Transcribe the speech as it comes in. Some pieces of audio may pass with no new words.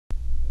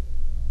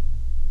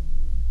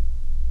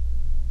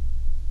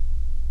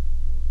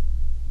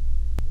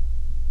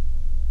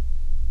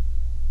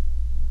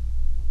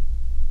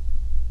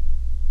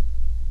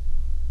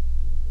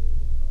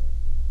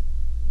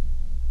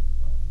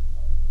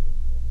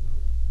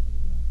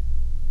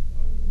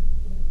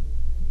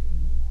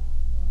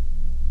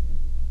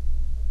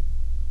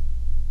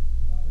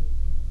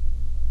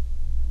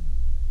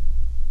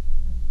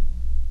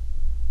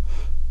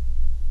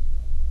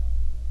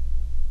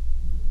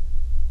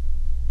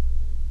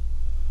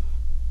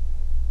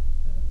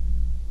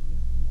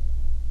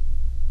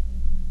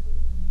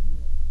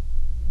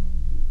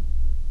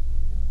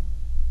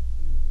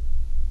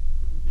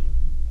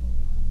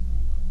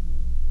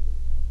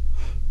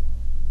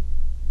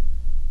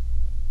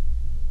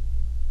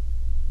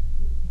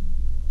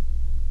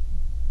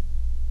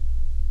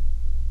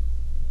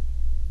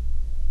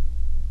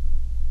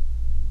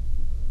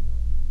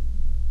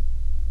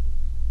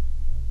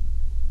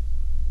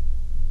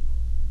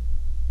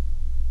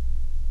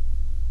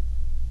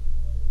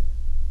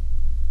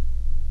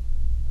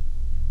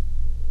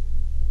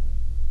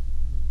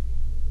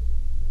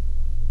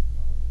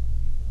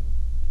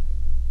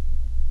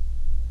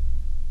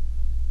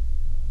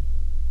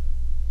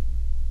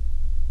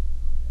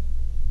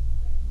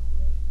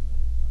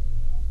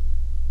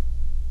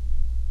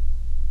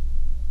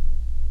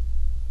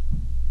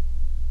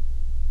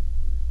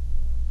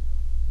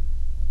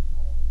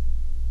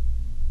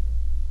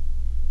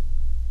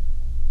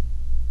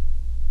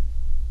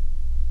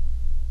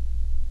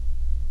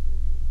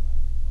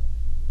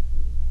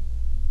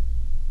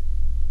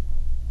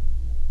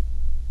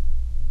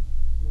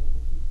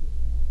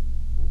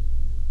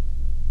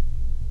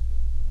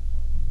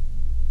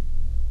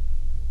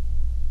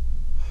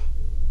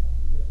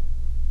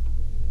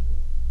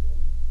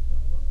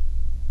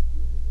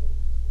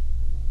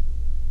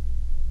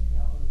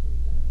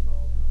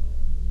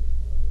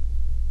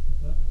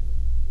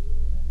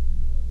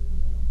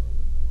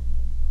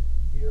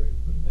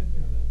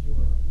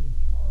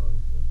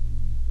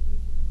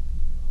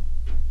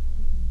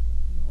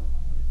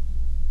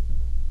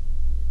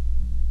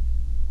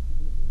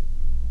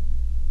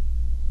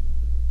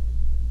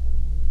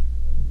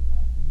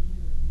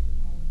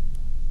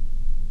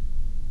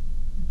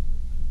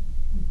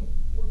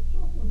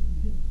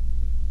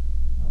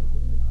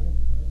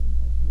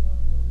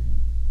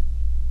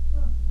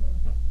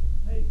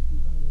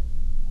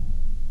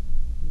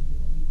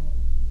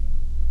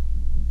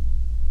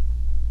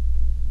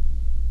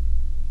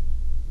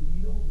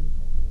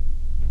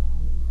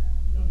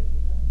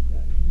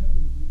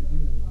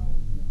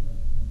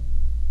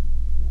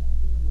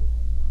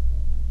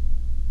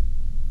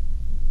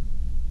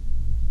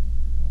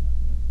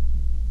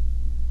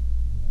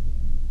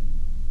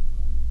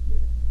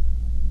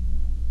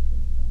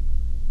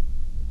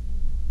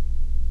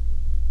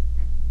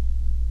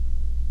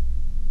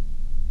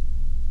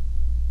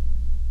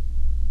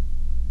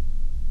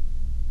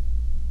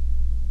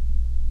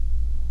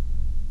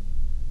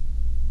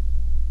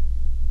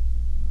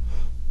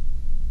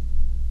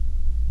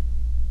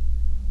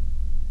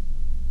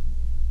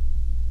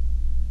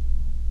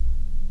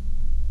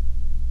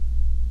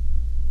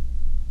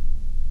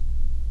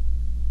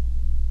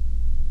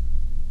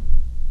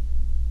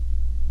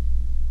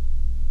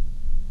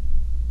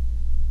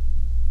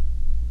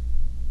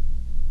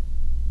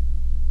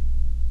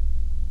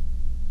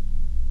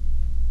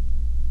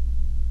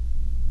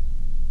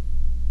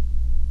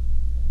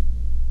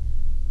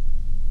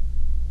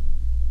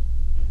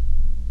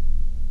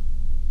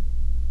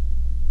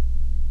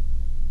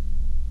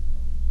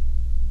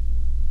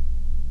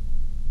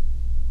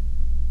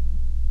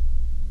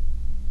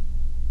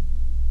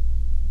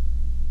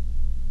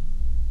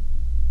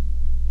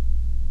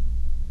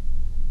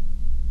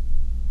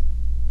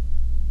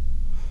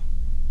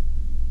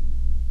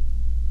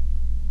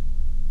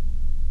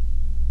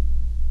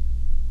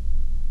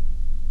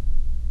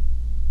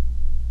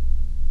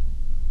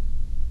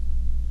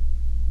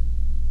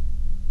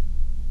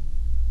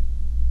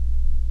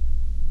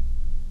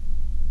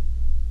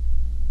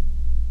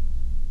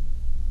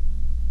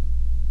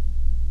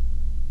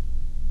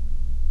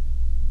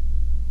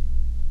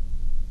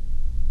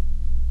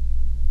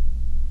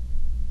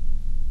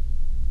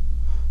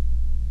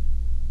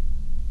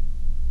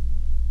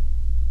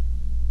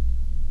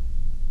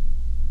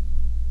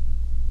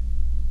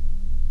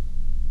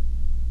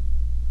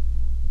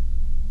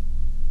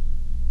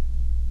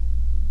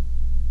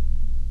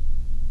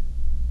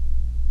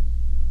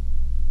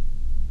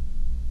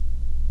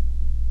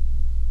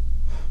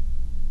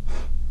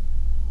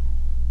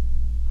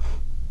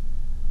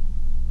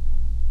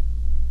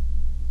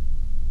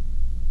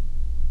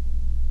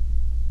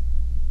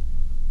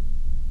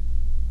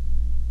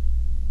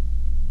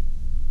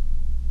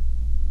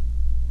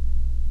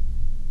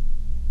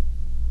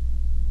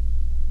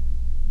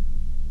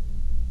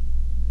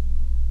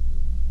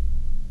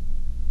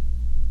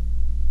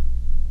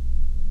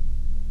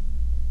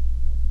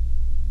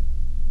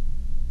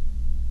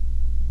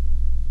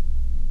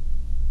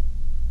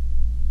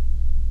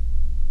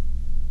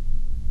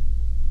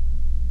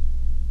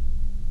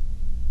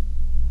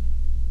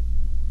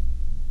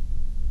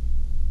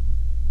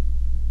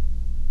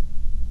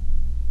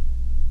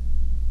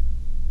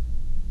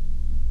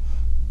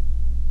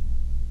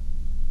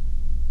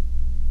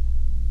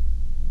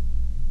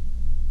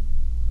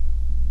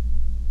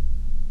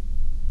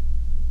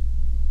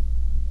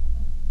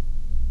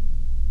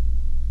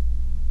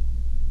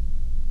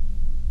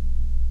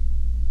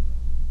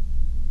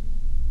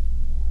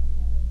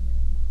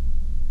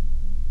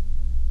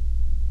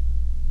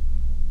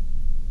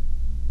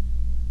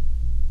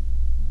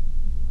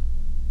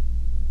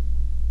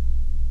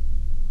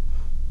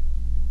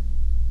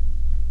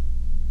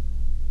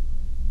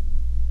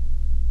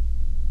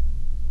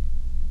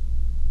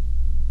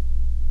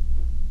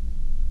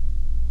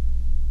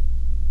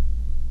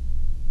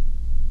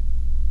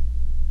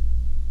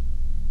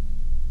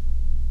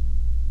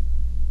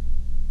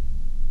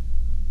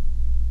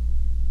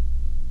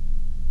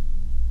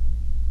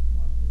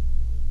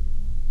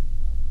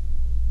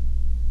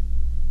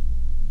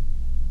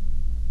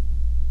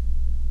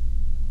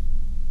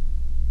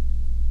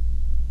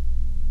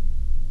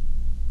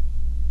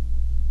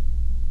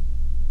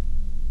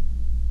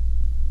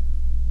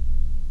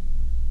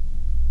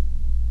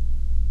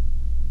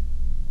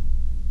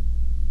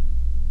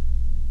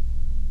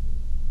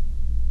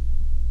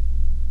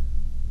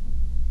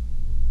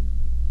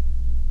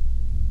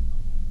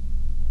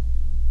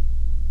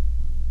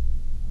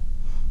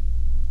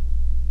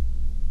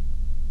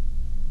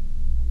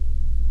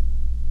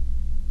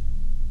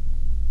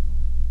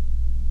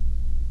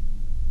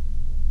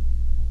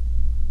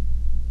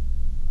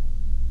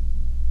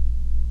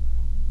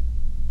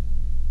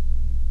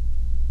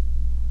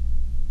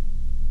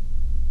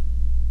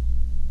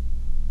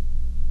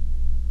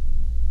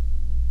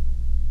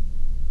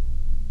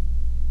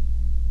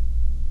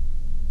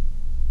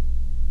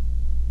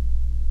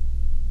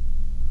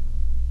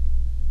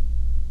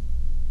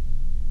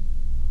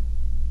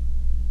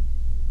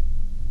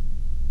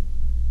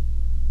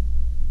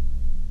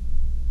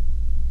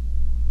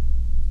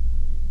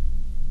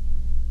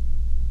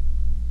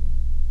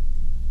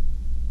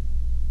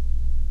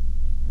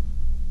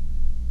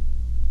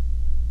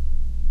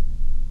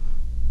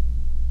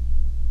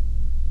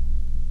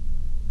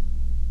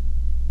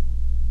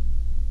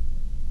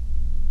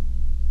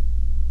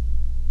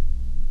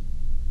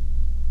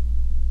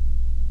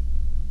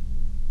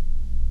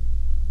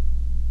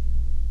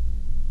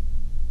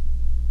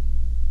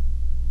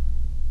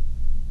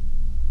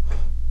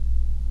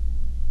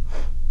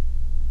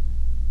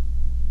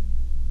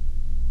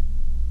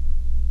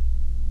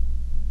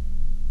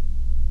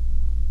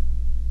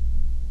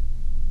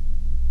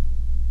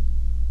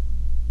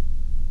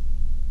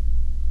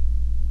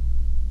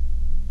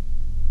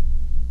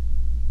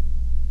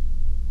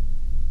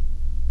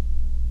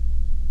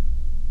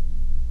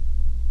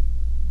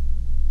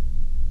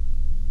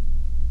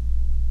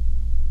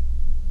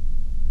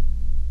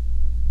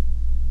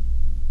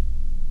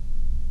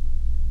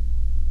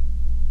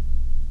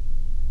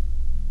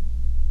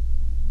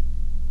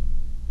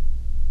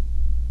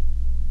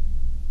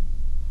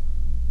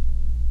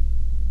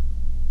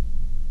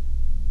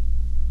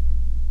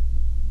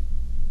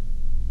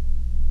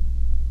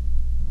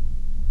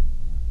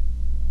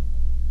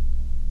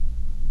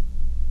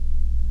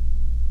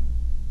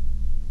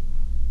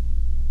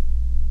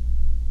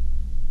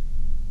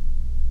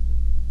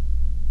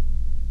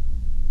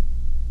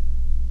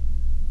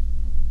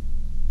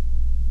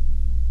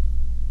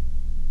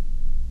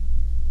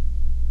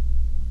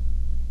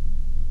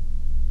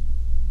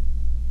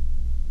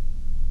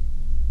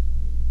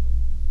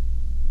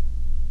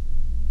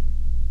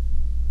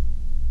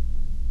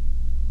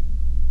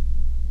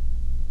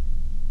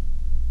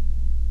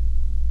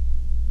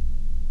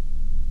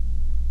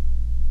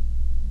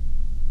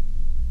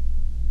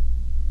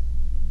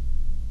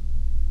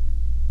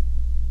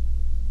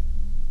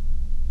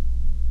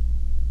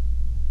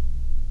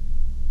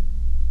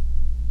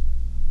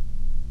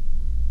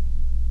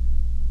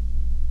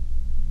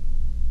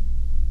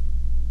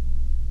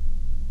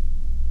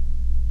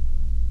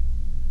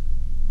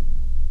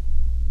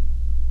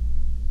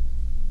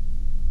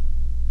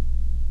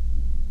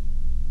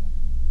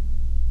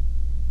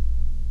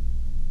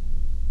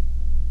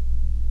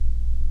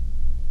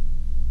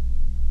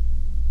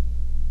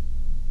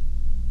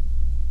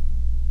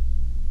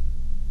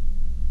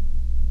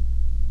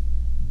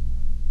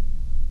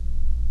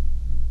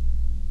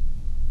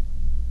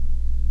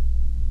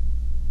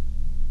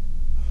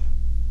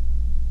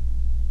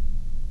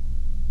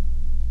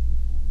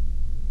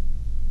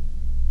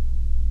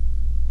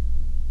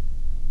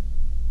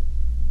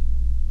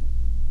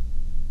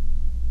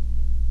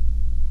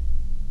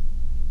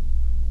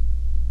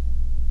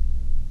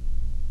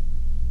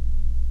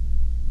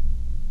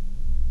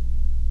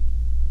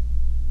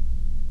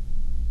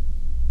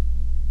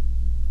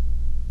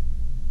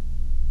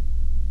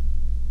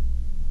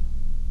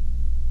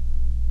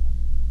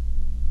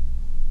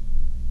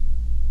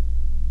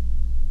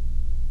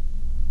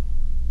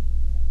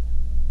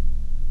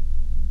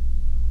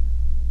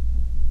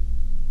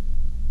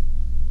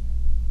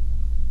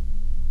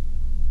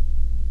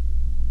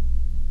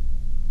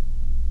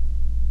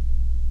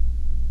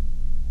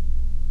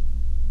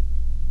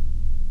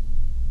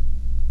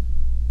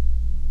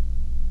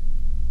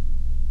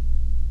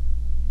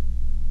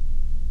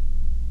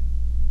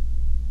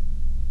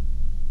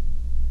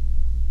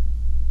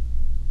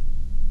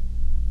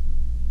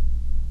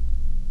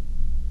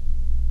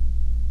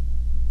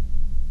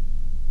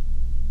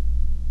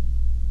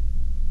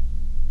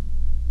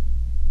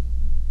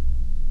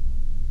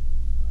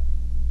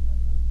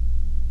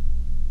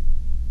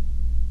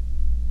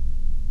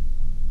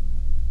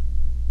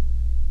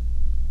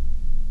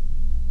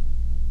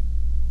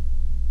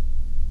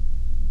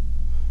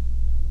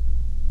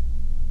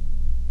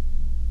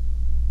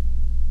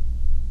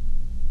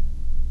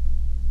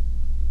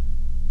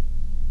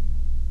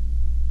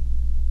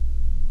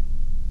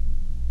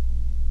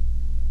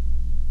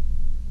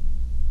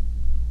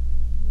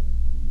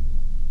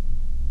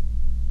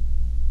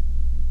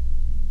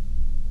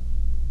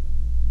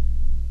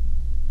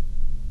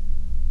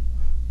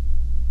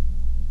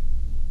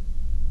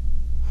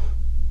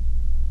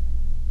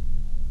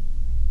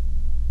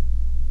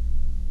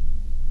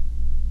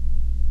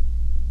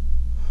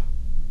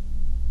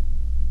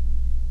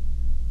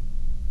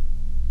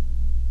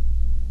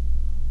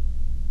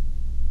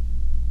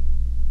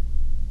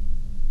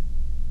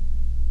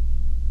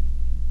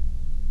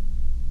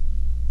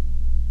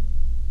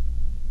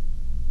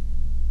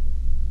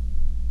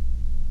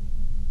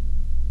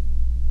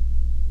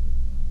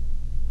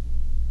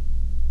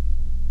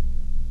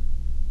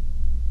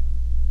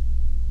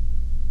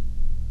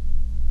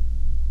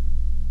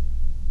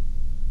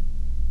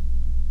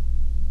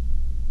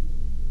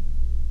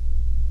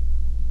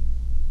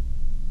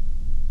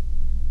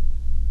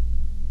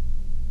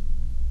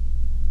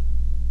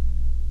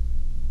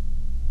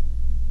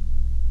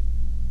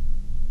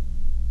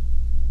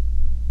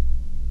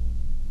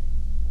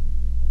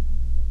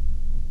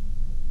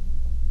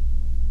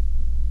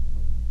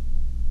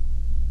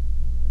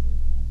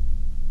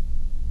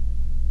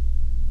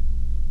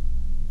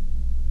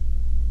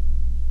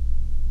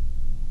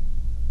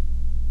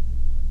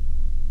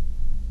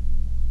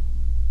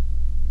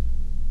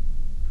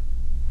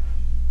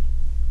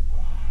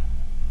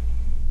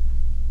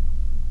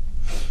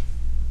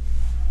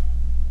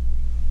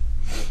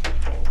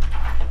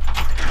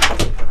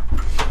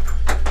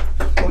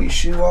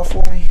you off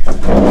for me?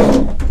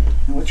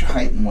 And what's your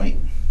height and weight?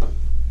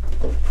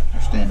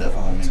 Stand up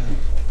for me.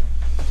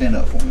 Stand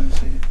up for me and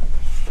see it.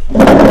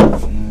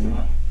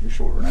 You're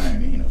shorter than I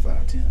am, you know,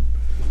 5'10".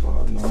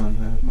 5'9",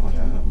 half my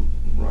time.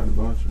 I'm right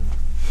about you.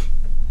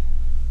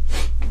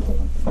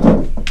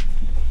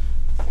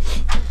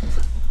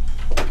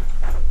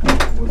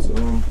 What's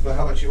But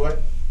how much you weigh?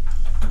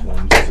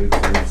 160,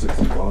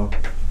 165.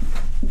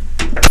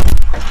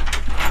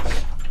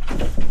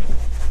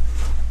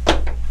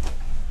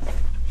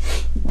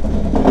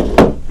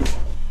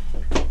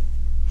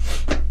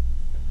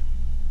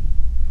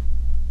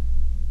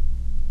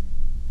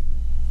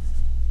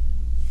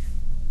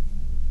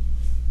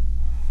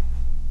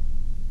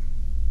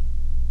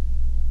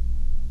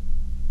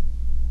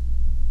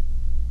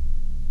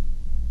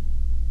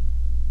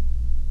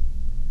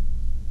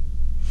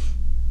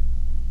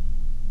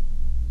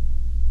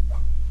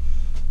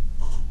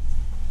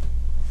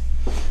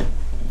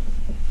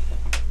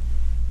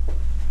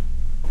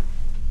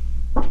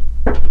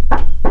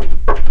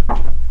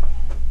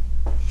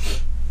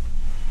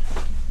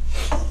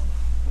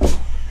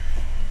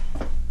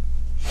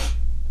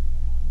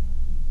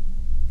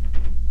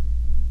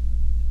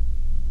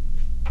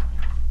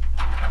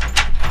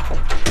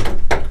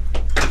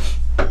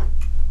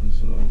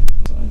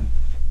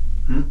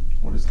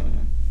 What is that?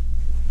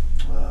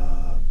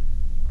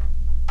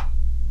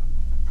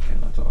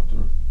 Can I talk to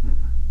her?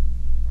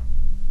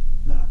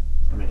 No.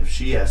 I mean, if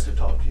she has to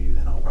talk to you,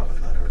 then I'll probably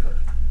let her, but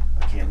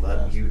I can't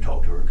let you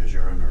talk to her because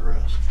you're under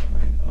arrest.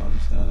 I mean, I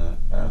understand that.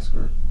 Ask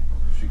her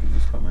if she could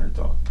just come here and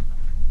talk.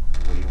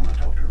 What do you want to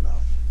talk to her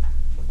about?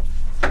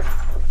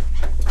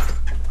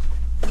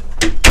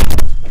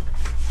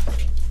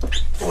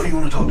 What do you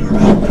want to talk to her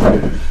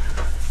about?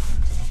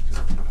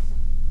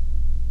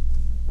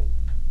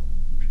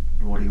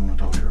 What do you want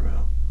to talk to her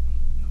about?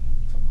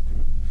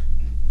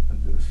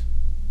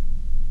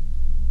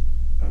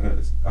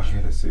 I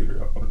gotta see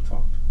her. I want to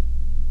talk to her.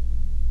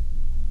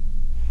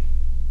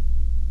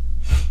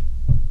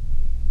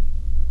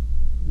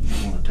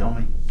 You want to tell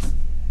me? I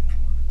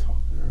want to talk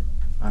to her.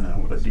 I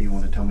know, but do you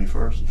want to tell me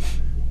first?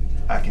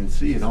 I can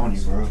see it on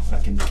you, bro.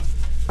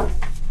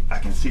 I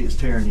can see it's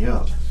tearing you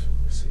up.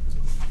 It's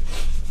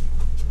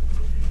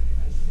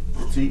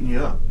eating you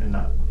up, and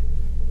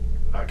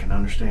I can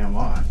understand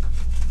why.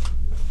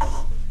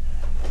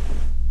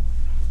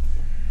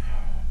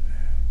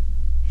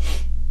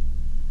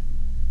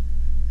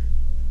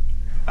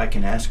 I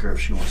can ask her if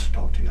she wants to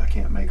talk to you. I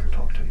can't make her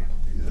talk to you.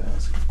 Please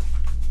ask her.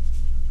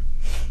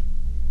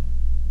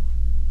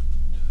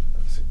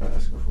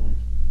 Ask her for me,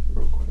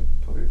 real quick,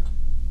 please.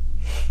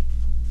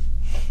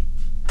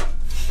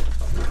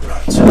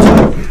 Right, sit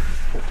tight.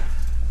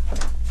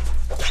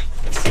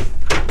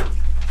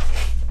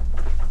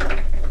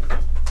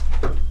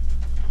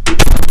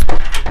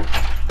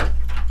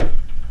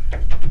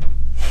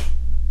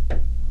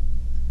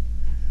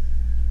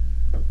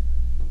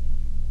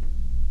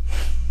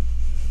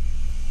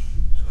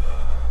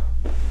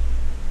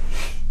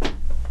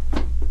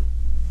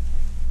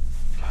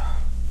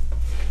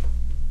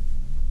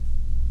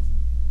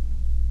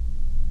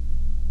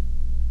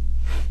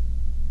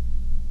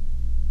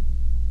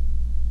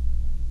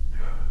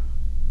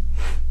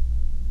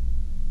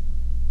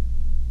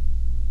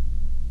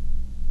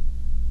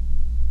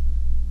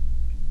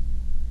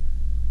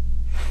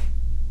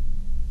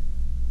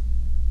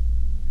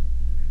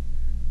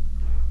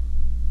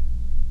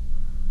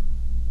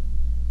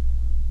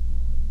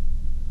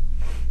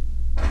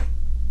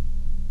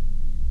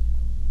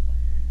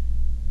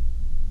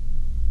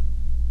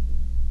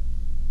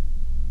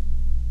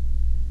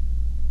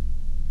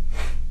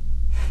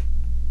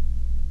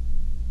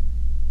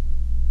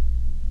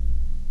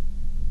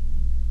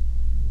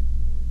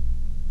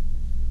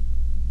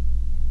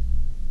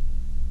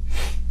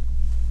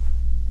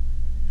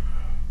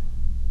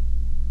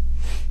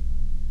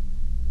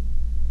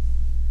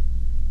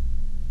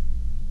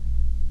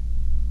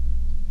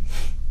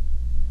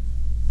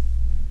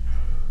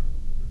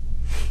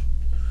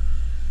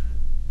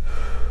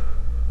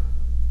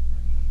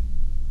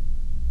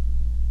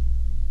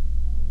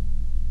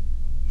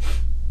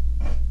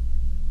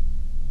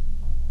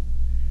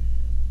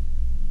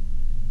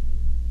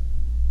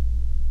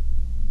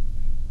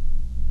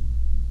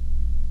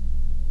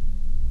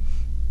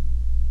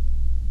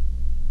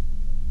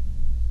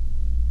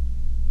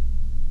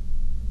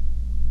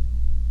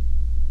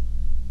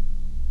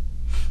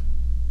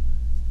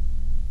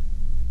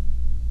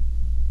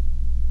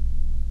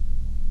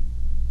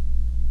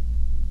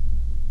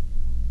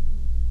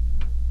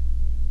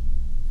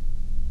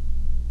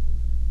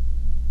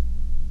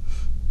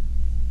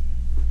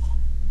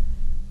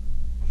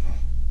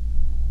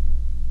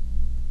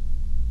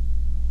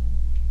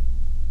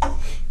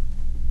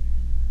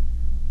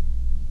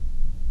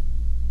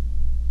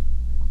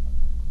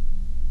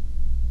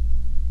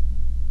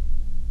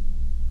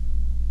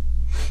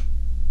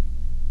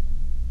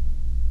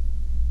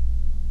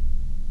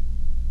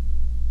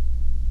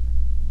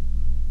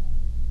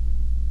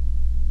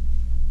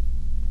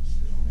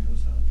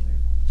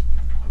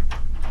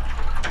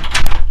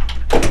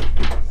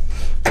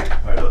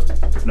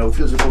 No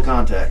physical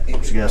contact.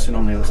 There's a guy sitting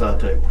on the other side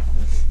of the table.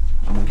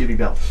 I'm gonna give you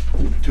about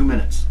 2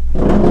 minutes.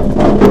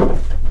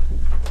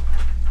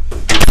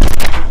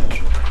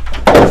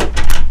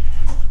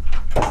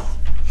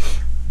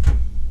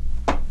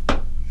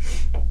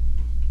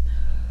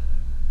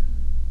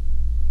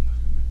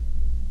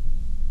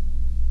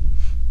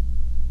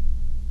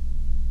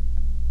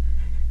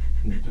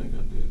 You think I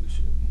did the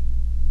shit?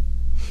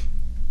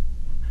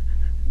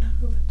 No,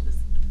 I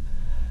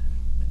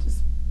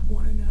just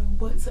want to know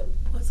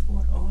what's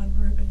going on,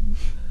 Ruben.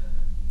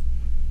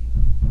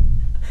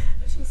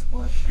 I just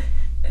want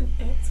an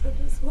answer. I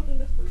just want to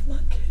know if my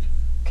kid is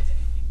okay.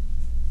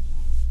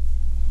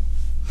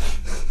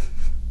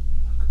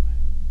 Look at me.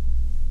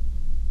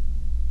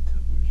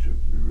 Tell me the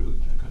truth. You really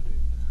think I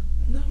did?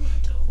 No, I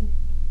don't.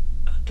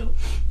 I don't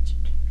think you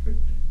did,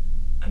 Ruben.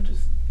 I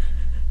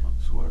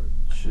swear,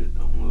 shit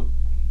don't look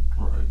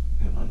right,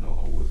 and I know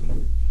I wasn't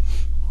 100%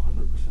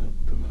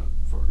 with them at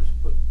first,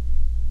 but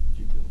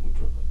you dealing with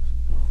drugs.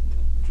 No, I'm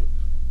dealing with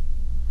drugs.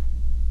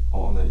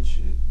 All that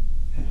shit.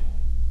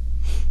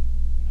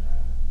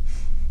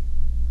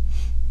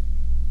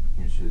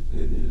 And shit,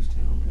 it is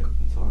tearing me up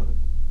inside.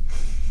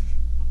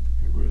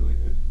 It really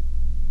is.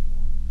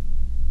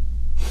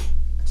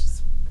 I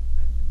just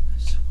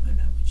want to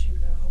know what you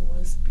know. I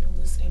want us to be on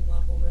the same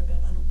level, Ruben.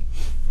 I don't give a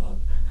fuck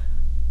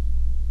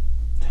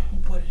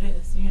what it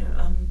is, you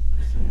know.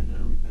 They're saying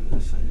everything. They're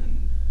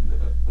saying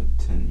that a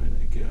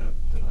 10-minute gap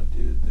that I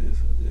did this,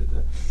 I did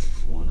that.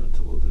 One, I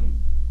told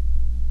them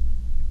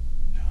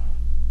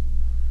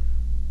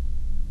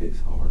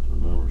it's hard to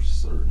remember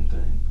certain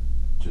things,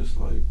 just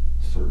like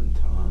certain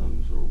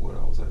times or what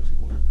I was actually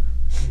wearing.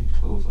 I changed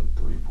clothes like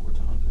 3-4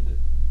 times a day. I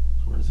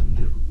was wearing something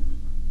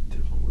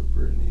different with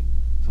Brittany,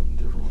 something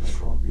different when I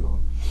drop you off,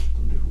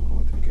 something different when I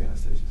went to the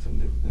gas station,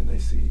 something different. Then they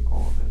see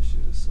all that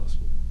shit as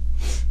suspect.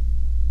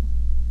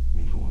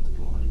 Me going to the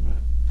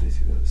laundromat, they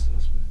see that as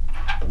suspect.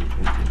 Me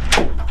emptying my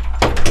account,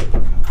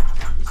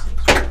 they see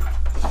it as suspect.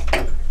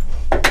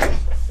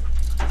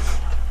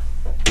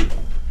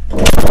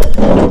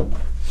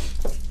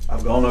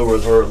 I've gone over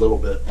with her a little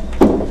bit.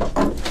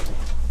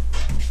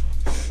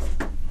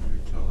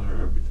 Tell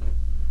her everything.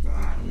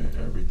 I mean,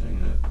 everything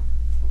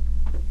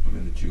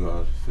that you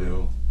guys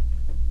feel.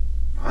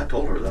 I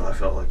told her that I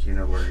felt like you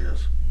know where he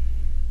is.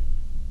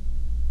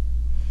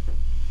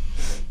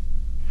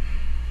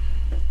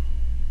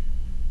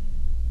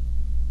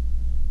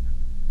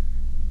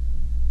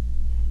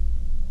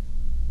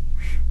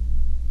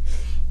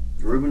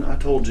 Ruben, I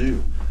told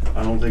you,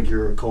 I don't think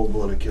you're a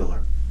cold-blooded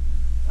killer.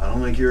 I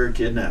don't think you're a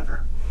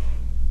kidnapper.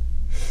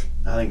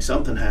 I think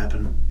something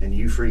happened and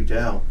you freaked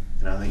out,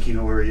 and I think you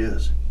know where he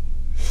is.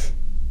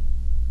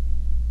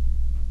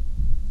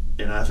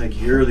 And I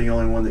think you're the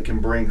only one that can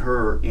bring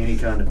her any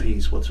kind of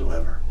peace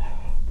whatsoever.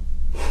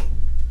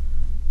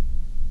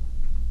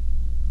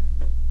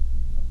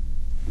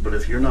 But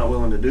if you're not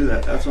willing to do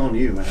that, that's on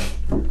you, man.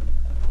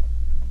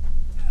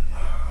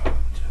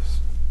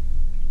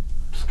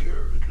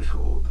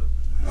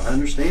 I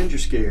understand you're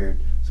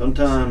scared.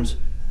 Sometimes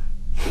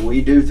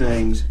we do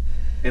things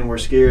and we're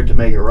scared to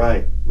make it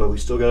right, but we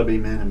still gotta be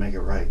men and make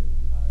it right.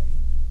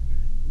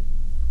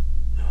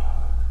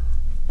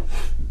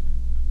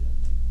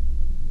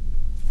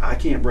 I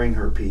can't bring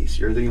her peace.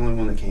 You're the only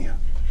one that can.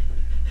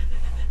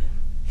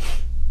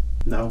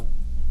 No.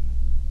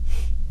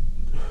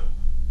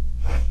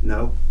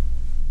 No.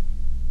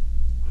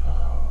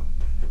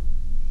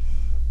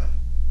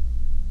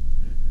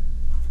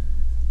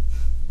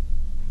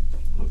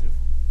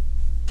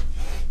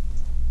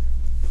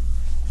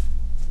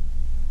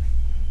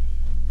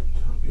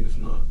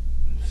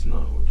 It's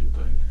not what you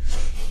think.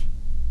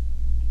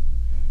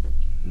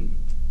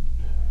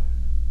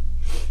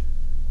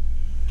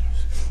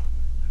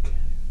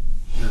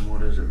 Then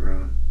what is it,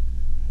 Ruben?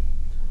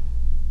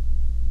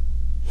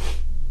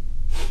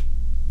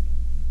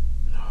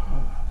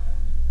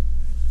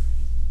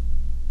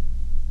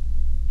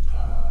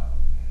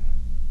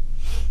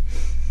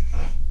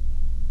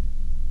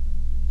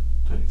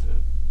 Take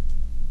that.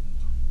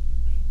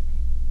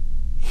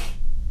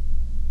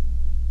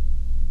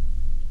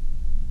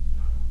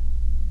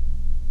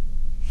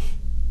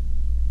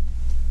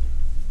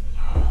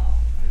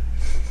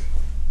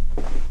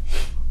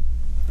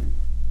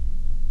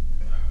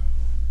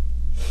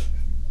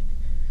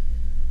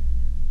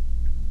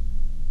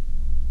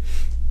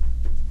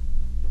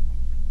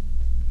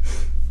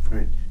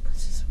 Right. I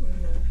just want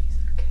to know if he's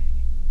okay.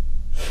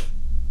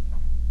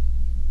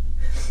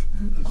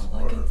 All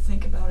I can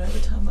think about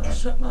every time I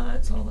shut my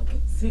eyes, all I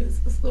can see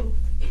is this little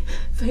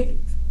face.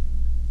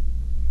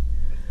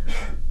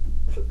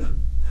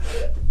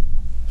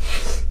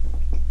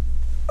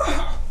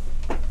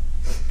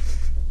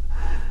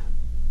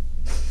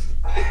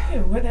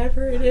 And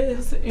whatever it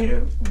is, you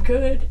know,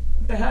 good,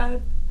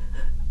 bad,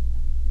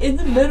 in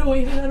the middle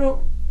even,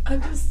 I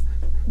just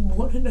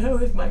want to know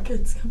if my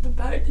kid's coming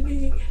back to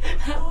me,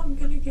 how I'm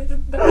going to get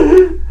him back,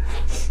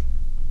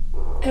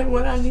 and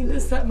what I need to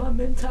set my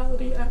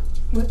mentality at,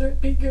 whether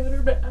it be good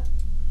or bad.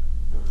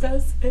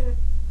 That's it.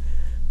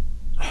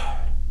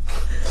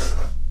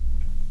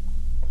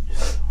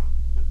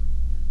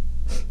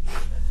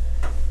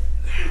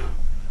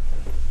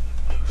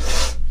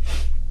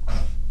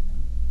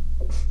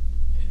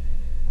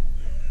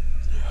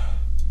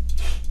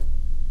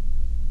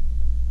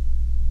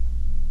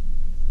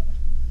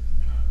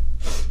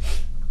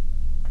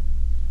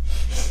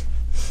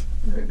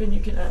 Ruben, you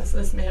can ask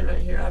this man right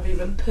here. I've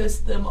even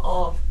pissed them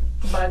off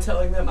by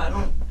telling them I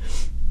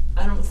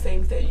don't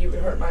think that you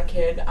would hurt my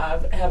kid.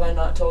 Have I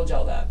not told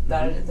y'all that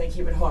I didn't think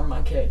he would harm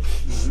my kid?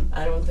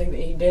 I don't think that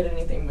he did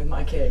anything with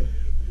my kid.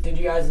 Did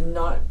you guys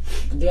not?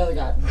 The other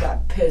guy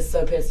got pissed,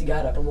 so pissed he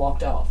got up and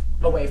walked off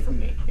away from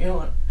me. You know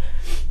what?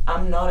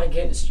 I'm not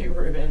against you,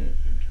 Ruben.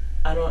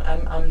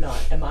 I'm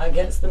not. Am I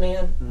against the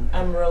man?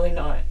 I'm really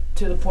not.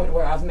 To the point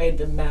where I've made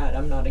them mad.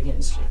 I'm not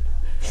against you.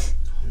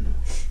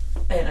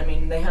 And I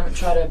mean, they haven't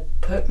tried to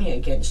put me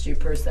against you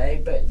per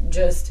se, but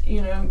just,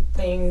 you know,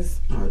 things.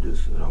 I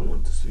just said I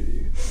want to see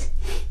you.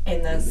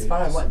 And that's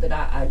fine. What did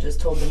I just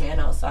told the man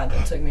outside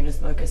that took me to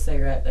smoke a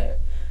cigarette that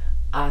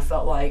I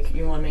felt like,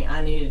 you know what I mean,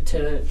 I needed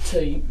to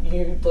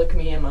you look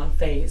me in my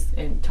face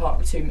and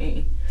talk to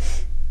me.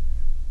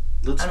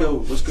 Let's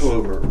go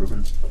over it,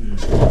 Ruben.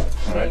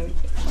 All right.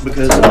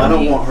 Because I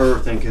don't want her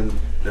thinking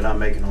that I'm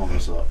making all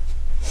this up.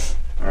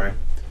 All right.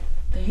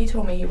 He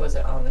told me he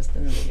wasn't honest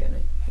in the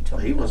beginning.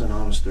 He wasn't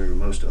honest through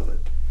most of it.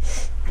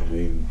 I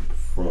mean,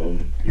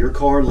 from Your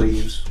car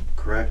leaves,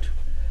 correct?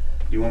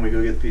 Do you want me to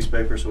go get the piece of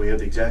paper so we have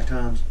the exact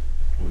times?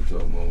 we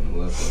talking about when I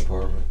left the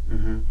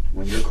apartment.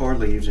 When your car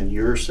leaves and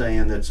you're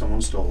saying that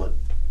someone stole it,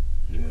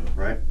 Yeah.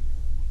 right?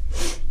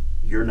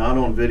 You're not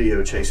on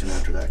video chasing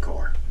after that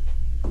car,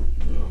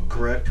 No.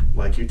 correct?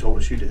 Like you told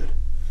us you did.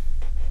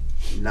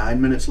 9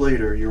 minutes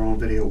later, you're on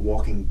video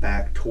walking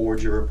back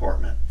towards your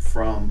apartment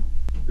from,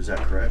 is that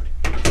correct?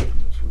 That's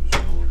what it's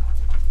showing.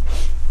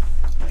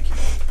 Thank you.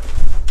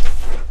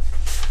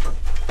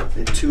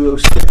 At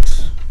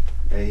 2:06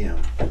 a.m.,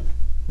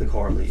 the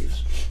car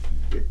leaves.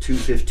 At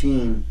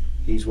 2:15,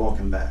 he's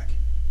walking back.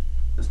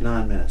 That's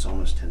 9 minutes,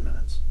 almost 10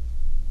 minutes.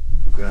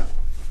 Okay.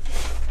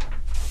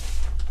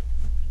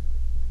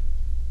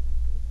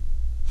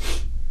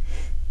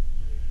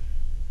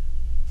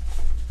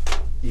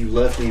 You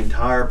left the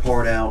entire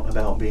part out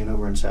about being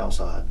over in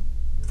Southside.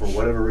 For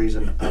whatever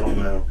reason, I don't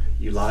know.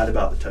 You lied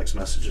about the text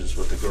messages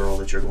with the girl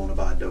that you're going to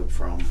buy dope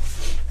from.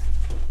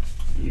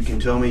 You can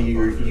tell me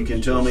you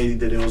can tell me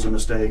that it was a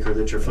mistake or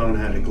that your phone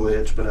had a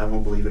glitch, but I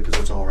won't believe it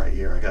because it's all right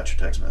here. I got your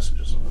text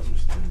messages. I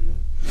understand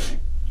that.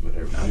 But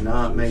everything I'm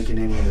not is just- making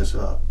any of this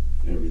up.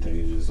 Everything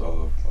is just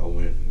off. I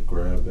went and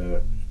grabbed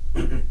that. I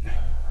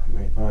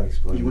mean, I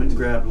explained. You went and it to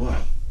grabbed what?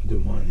 the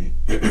money.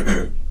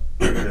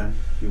 Okay.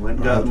 You went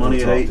and I got have the to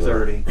money at talk to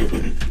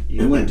 8:30.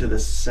 You went to the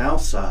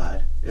South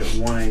Side at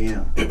 1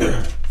 a.m.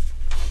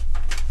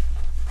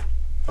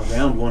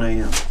 Around 1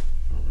 a.m.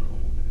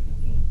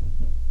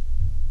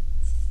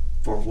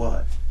 For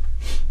what?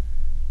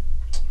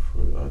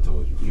 I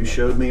told you. You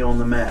showed me on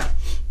the map.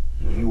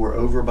 You were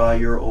over by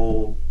your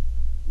old,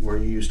 where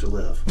you used to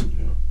live,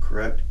 Yeah.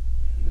 correct?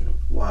 Yeah.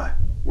 Why?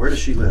 Where does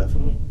she live?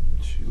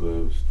 She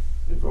lives.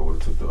 If I would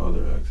have took the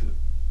other exit,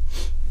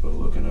 but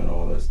looking at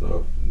all that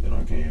stuff, and then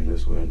I came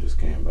this way and just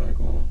came back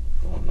on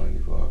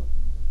 95.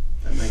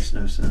 That makes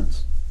no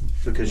sense.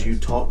 Because you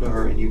talked to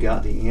her and you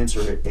got the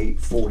answer at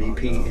 8:40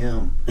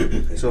 p.m.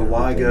 So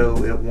why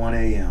go at 1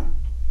 a.m.?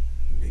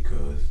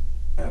 Because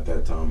at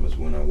that time is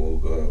when I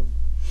woke up,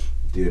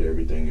 did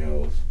everything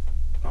else.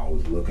 I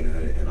was looking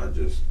at it and I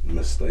just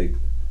mistaked.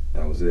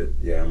 That was it.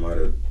 Yeah, I might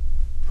have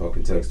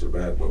fucking texted her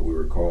back, but we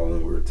were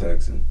calling, we were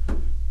texting.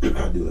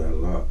 I do that a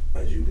lot,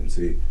 as you can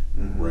see.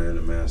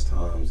 Random ass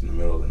times in the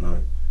middle of the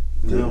night.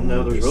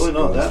 No, there's really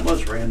not that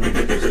much random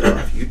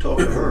stuff. You talk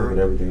to But her.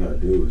 everything I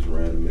do is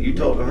random. You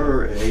talk to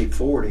her at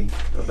 8:40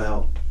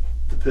 about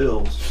the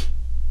pills,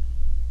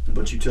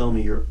 but you tell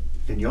me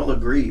and y'all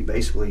agree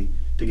basically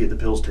to get the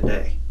pills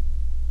today.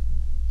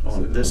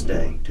 On this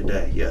day,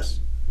 today, yes.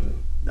 Yeah.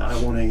 Not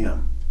at 1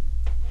 a.m.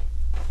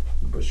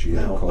 But she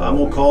Now, had called I'm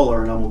gonna me. call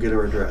her and I'm gonna get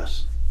her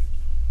address.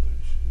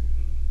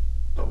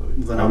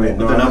 Then I mean,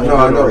 no, then I I'm know,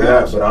 gonna I go know to her that,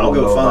 house. but I I'll don't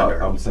go know find about,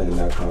 her. I'm saying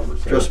that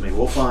conversation. Trust me,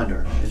 we'll find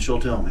her and she'll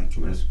tell me. I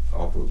mean, it's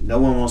off of No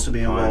one wants to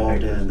be Pine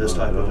involved Acres, in this no,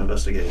 type of no.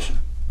 investigation.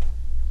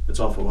 It's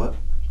off of what?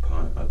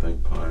 Pine, I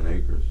think Pine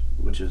Acres,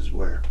 Which is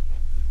where?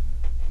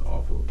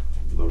 off of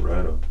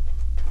Loretto.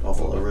 Off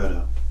of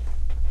Loretto.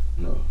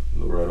 No,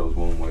 Loretto's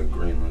one way,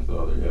 Greenland's the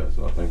other, yeah,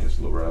 so I think it's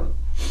Loretto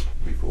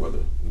before the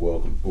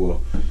welcome.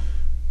 Well,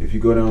 if you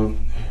go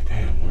down,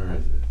 damn, where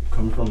is it?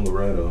 Coming from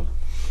Loretto,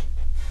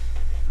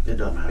 It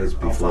doesn't matter. it's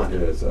I'll before, find yeah,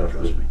 it. it's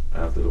Trust me.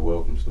 after the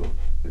welcome store.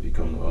 If you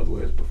come the other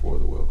way, it's before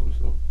the welcome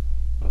store.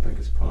 I think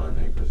it's Pine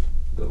Acres,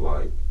 the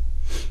light.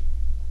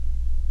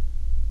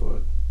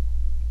 But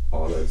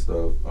all that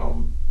stuff,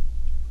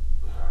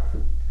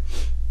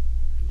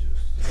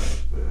 just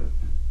sounds bad.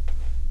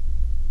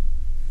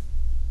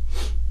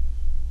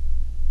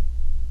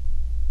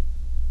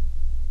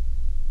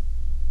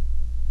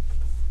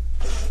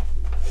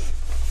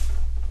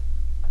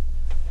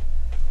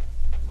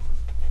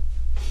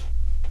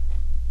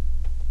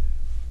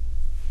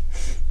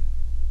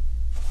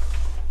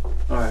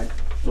 Alright,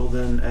 well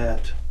then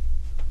at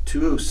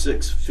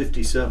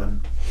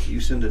 2:06:57, you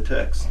send a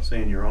text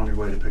saying you're on your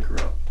way to pick her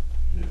up.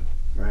 Yeah.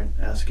 Right?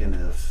 Asking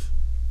if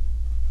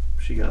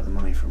she got the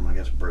money from, I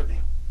guess,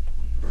 Brittany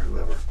or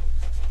whoever.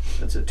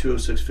 That's at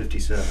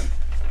 2:06:57.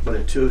 But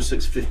at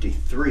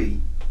 2:06:53,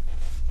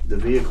 the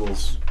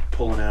vehicles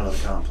pulling out of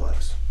the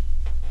complex.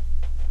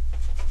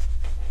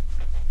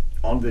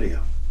 On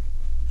video.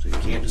 So you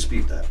can't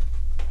dispute that.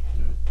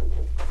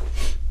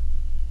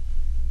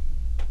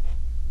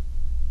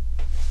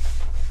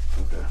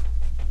 Okay.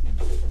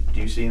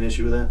 Do you see an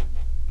issue with that?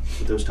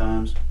 With those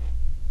times?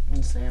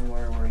 And saying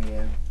where were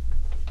you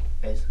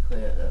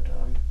basically at that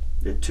time?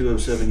 At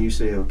 2:07 you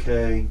say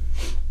okay.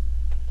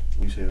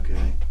 You say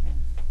okay.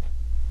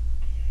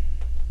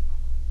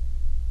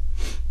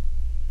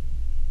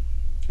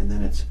 And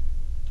then it's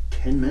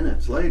 10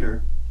 minutes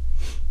later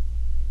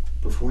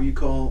before you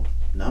call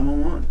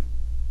 911.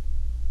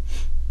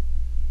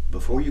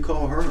 Before you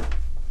call her.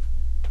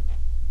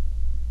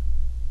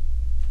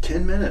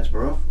 10 minutes,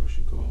 bro. Before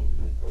she called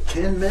me.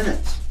 10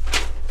 minutes.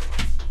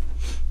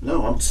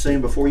 No, I'm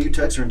saying before you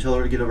text her and tell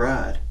her to get a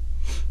ride.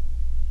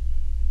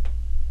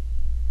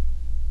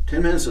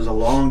 10 minutes is a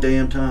long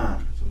damn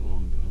time. It's a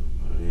long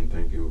time. I didn't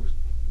think it was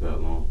that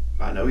long.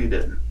 I know you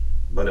didn't,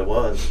 but it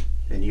was.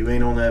 And you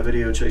ain't on that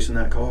video chasing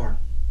that car.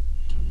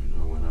 I mean,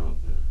 I went out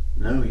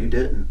there. No, you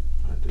didn't.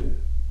 I did.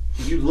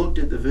 You looked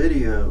at the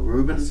video,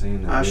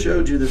 Ruben. I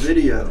showed you the And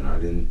video. I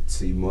didn't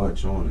see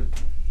much on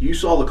it. You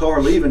saw the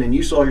car leaving and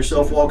you saw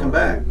yourself See the walking car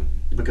back leaving.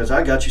 because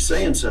I got you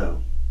saying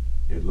so.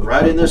 It looked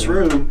Right in like this it.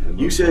 room, It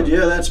you looked said, like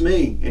yeah, it. that's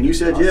me. And you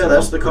said, I yeah,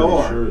 that's I'm the pretty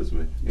car. Sure it's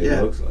me. It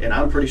Yeah, looks like and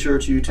I'm pretty sure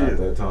it's you At too.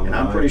 that time And of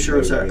I'm night, pretty sure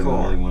it's that maybe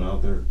car. anyone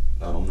out there,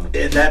 I don't know.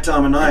 At that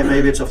time of night,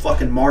 maybe it's a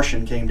fucking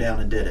Martian came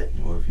down and did it.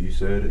 Well, if you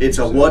said it, It's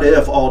you a said what it.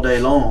 if all day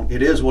long.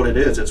 It is what it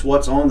is. It's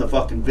what's on the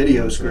fucking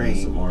video I'm not saying It's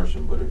a screen.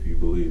 Martian, but if you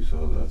believe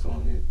so, that's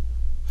on you.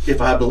 If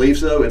I believe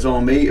so, it's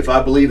on me. If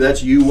I believe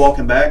that's you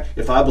walking back,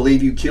 if I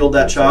believe you killed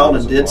that Just child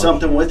as and a did Martian.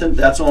 something with him,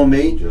 that's on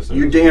me. Just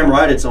You're as a damn Martian.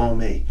 right it's on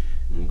me.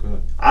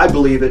 Okay. I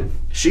believe it.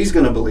 She's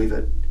going to believe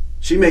it.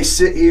 She may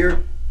sit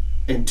here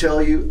and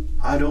tell you,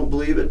 I don't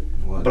believe it.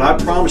 Well, But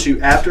I promise you,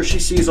 after she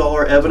sees all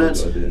our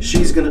evidence, I didn't.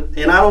 she's going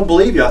to, and I don't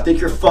believe you. I think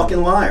you're a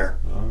fucking liar.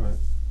 All right.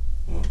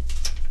 Well,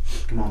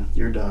 Come on,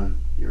 you're done.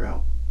 You're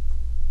out.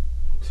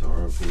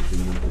 sorry for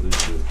being for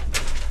this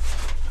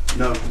shit.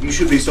 No, you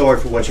should be sorry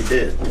for what you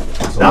did.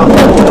 Sorry. Now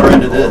we're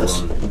into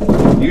this.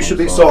 You should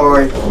be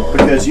sorry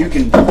because you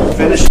can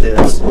finish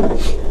this.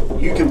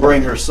 You can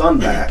bring her son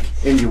back,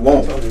 and you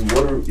won't.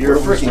 You're a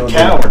freaking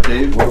coward,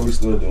 dude. What are we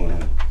still doing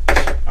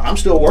here? I'm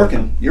still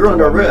working. You're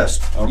under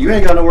arrest. You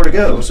ain't got nowhere to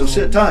go, so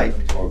sit tight.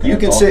 Okay, You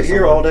can talk sit to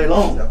here someone. all day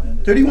long.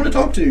 Who do you want to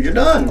talk to? You're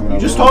done. You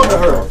just talked to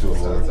her.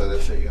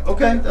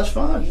 Okay, that's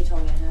fine. You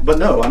told me to have. But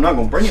no, I'm not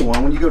going to bring you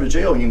one. When you go to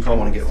jail, you can call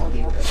one and get one.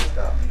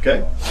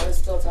 Okay? I was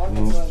still talking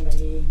to him, but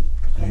he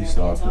couldn't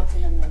stopped talk to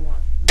him no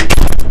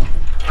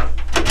more.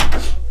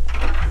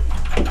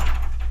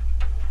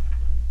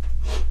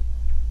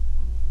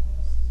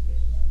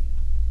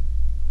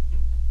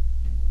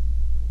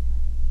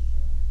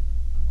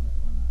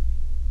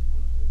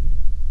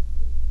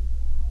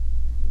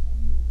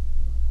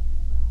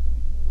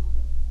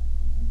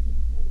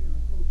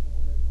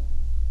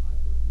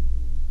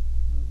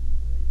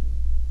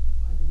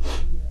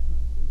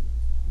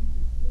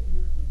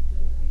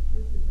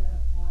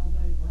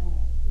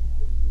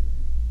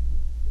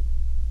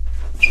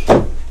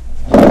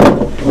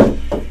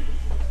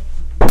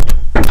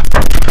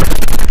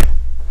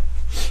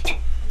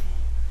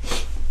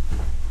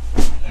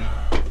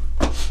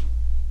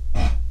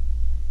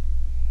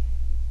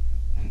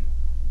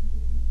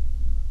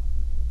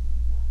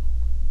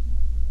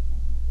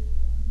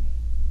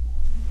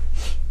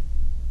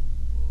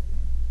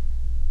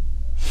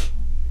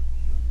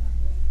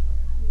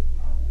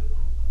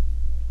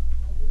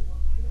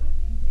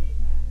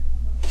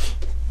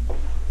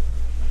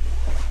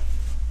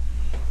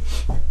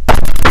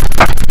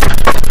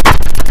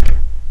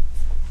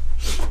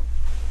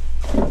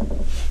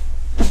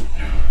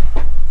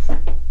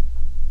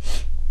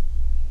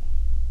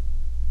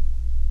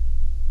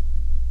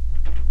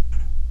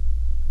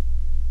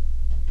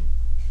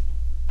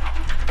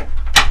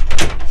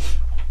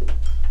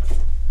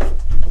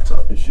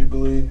 If she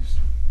believes,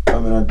 I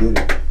mean, I did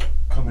it.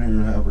 Come in here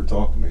and have her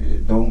talk to me.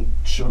 Don't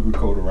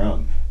sugarcoat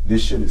around.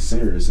 This shit is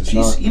serious. It's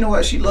She's, not. you know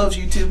what? She loves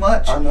you too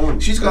much. I know.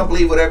 She's gonna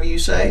believe whatever you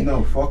say.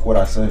 No, fuck what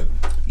I said.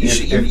 You, If-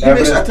 should, if you miss.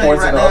 evidence I tell you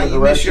points right in the now, other you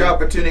miss your direction-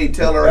 opportunity to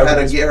tell her how to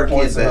Evidence get her kid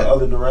points in the back.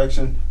 other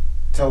direction.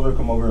 Tell her to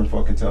come over and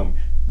fucking tell me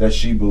that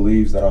she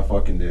believes that I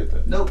fucking did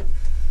that. Nope.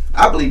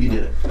 I believe you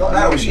did it. Don't I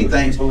matter know what she he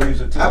thinks. believes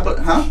it too.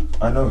 Huh?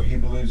 I know he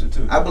believes it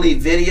too. I believe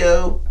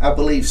video. I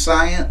believe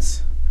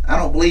science. I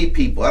don't believe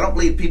people. I don't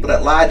believe people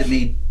that lied to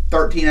me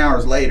 13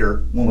 hours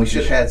later when we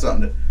should have had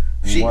something to.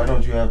 She, Why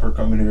don't you have her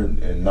come in here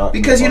and not?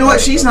 because you know what?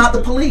 She's not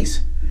the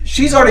police.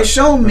 She's already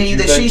shown me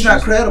that she's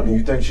not credible.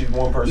 You think she's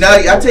one person? No,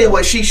 I tell you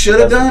what she should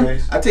have That's the done.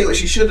 case? I tell you what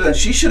she should have done.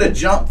 She should have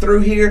jumped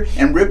through here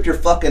and ripped your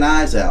fucking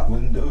eyes out.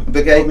 Wouldn't do it.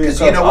 Okay, Put me in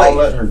 'cause you cuffs, know I'll what?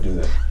 let her do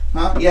that.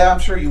 Huh? Yeah, I'm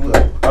sure you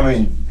will. I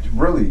mean,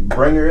 really,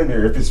 bring her in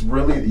there. If it's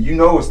really, you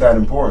know it's that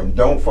important.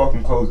 Don't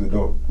fucking close the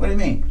door. What do you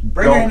mean?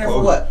 Bring her Don't in there for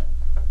close what?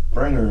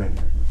 Bring her in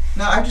here.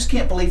 No, I just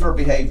can't believe her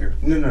behavior.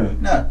 No.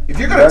 No. If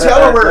you're going to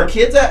tell her where her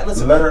kid's at,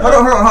 listen. Hold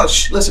on.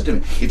 Shh, listen to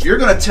me. If you're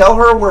going to tell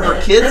her where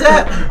her kid's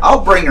at, I'll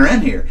bring her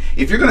in here.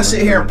 If you're going to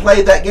sit here and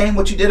play that game,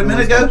 what you did a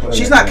minute ago,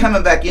 she's not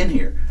coming back in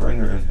here. Bring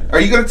her in here.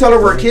 Are you going to tell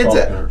her where her kid's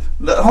at?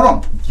 Hold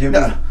on. Give me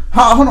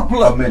hold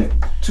on. a minute.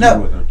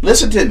 No,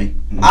 listen to me.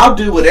 I'll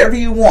do whatever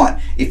you want.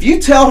 If you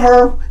tell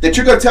her that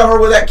you're going to tell her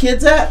where that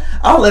kid's at,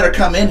 I'll let her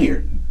come in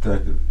here.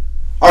 Detective.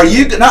 Are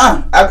you?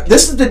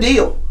 This is the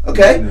deal.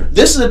 Okay,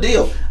 this is the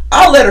deal.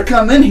 I'll let her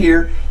come in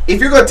here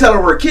if you're going to tell her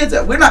where her kid's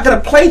at. We're not going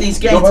to play these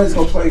games. Nobody's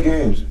going to play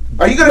games.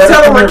 Are you going to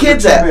tell her where her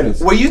kid's at?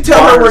 Will you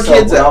tell her where her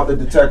kid's at?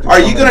 Are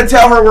you going to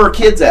tell her where her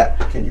kid's at?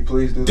 Can you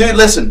please do that? Dude,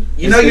 listen.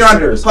 You know you're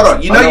under. Hold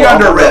on. You know you're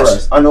under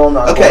arrest. I know I'm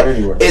not going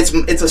anywhere. It's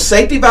a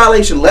safety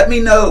violation. Let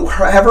me know.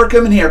 Have her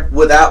come in here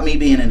without me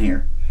being in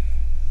here,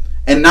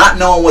 and not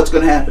knowing what's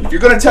going to happen. If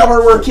you're going to tell her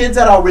where her kid's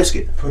at, I'll risk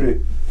it.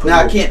 No,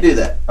 I can't do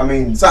that. I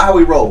mean, it's not how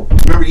we roll.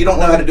 Remember, you don't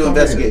know how to do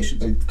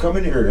investigations. Come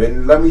in here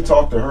and let me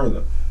talk to her,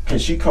 though. Can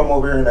she come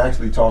over here and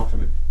actually talk to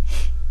me?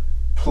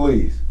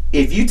 Please.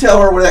 If you tell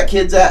her where that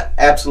kid's at,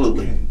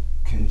 absolutely.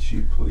 Can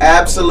she please?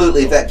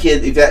 Absolutely. Let me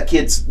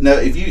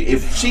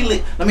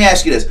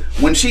ask you this: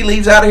 when she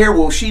leaves out of here,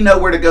 will she know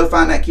where to go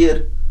find that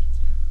kid?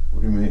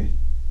 What do you mean?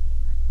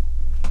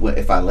 Well,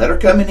 if I let her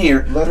come in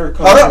here, let her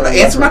come. Hold on,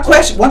 answer my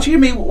question. Once you hear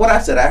me, what I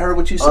said, I heard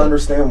what you said. I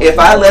understand. If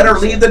I let her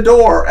leave the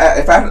door,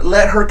 if I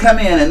let her come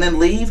in and then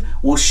leave,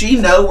 will she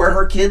know where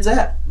her kid's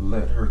at?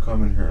 Let her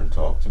come in here and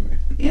talk to me.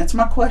 Answer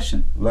my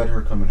question. Let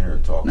her come in here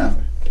and talk to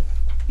me.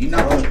 You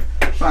know,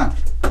 fine.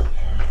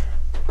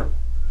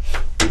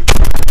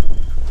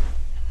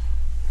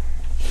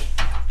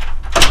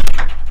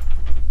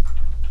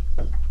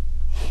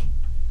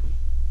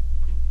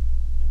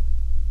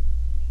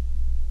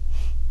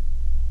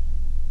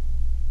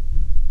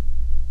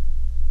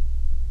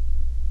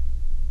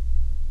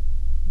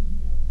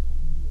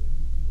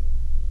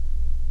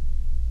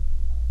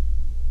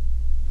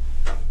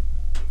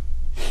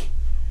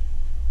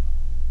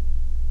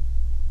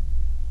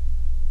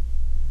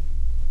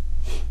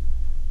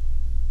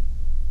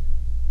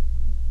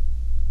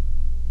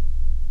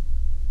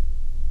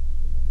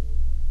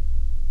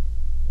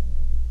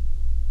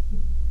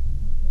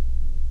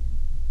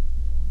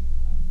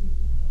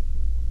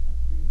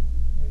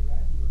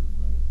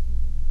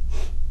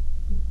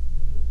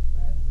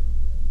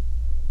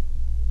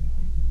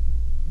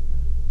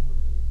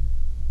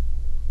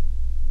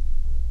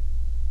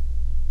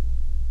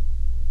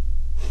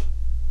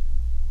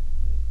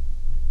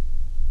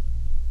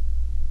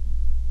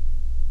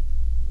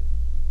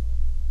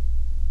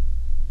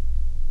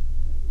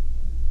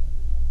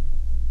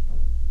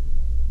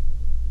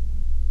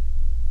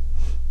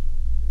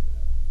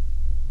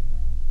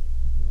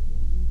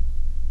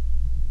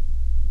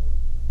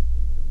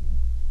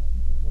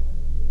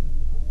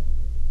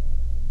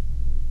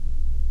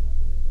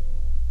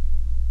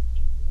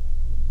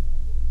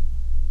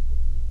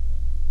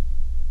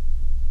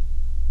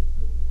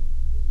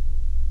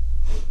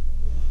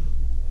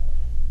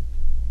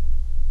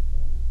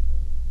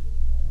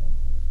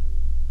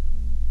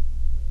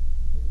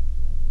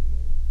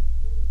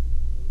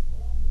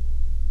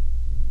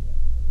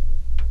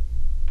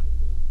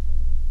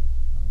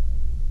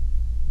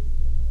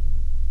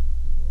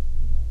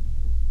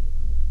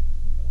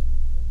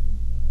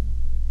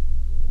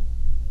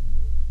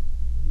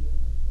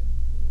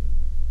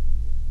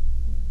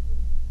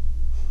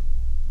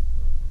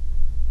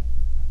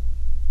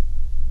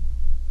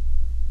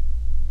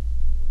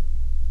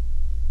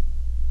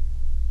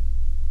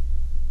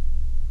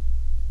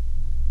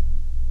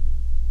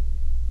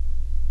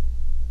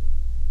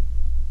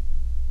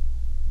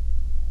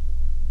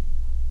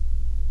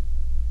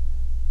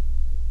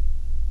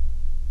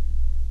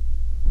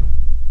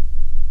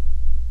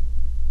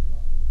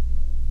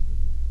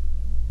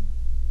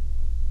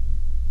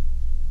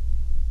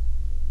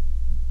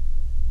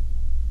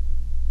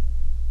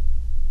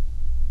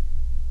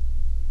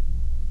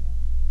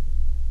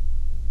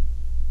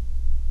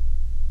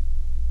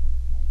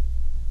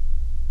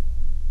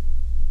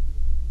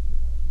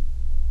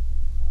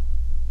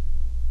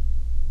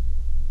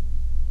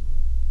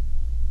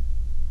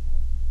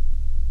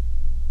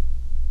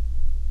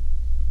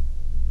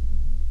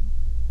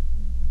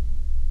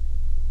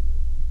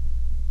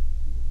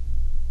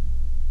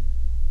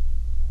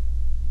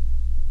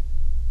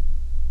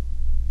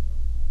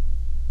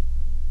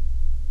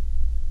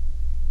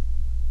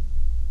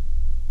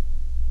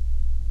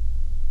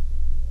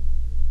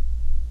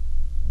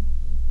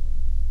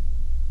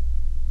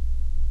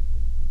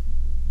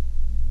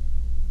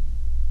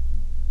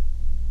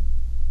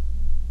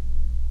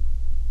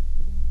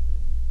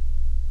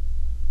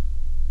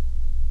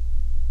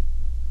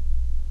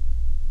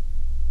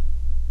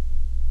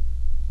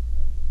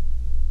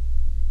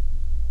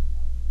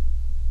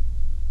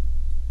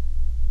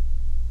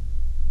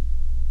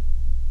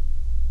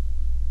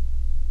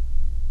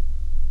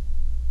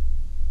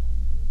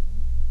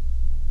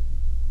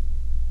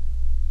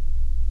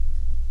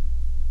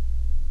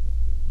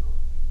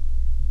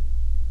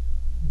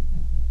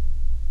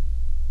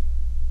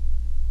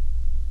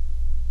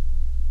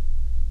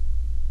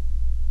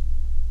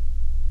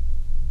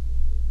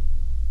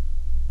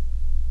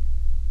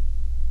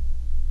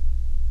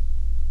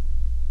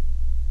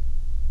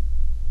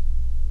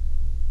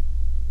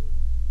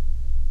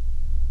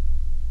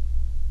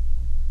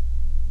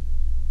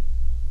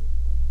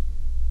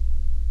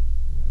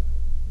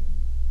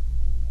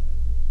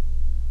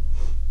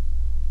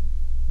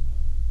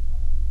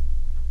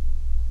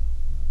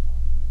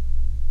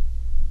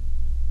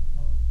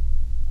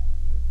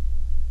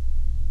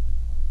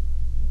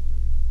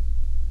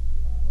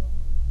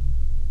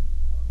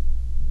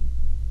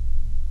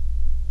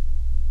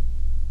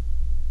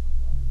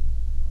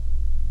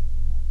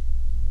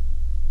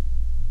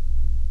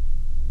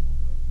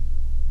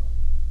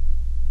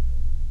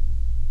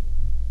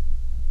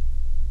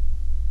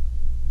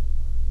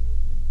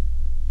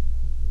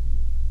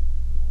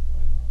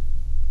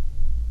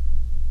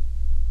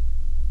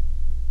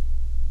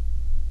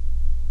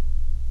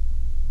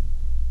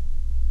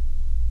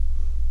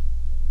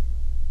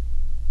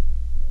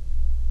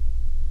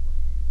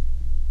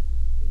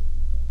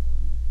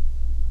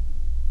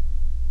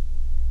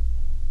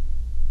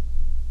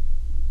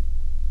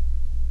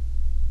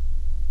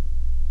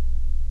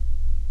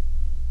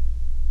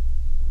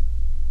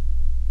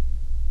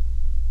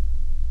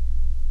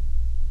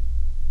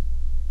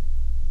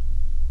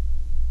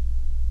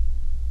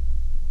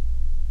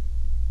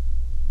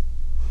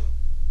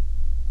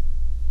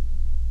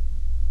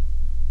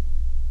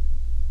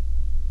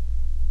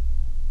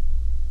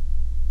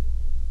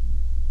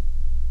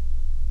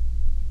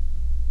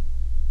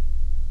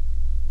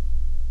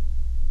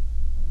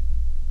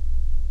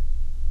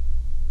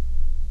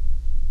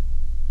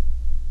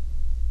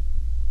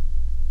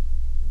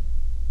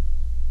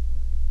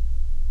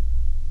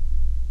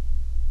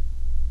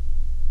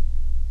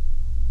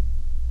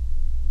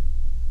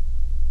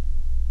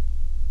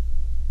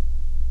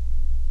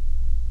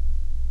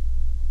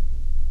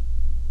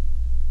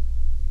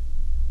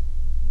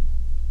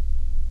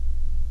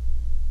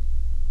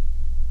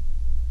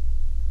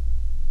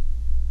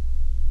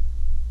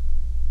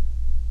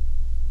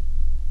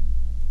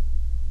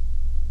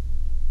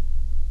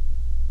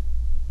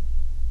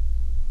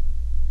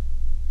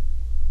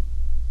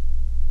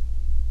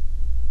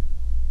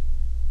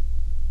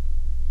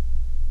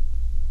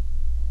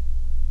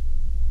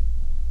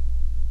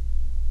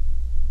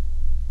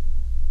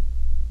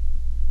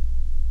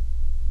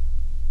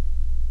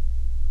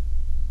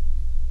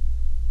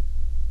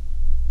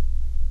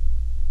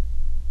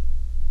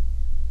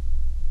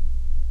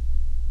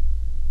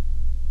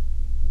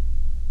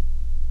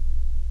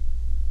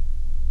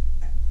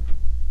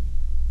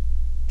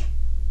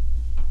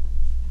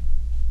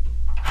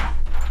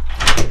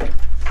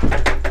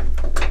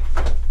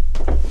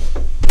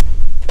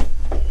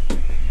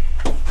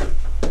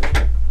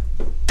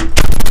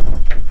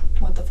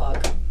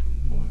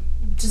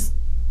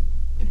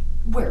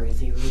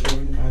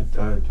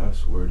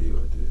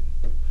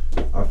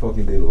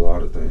 fucking did a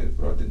lot of things,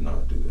 but I did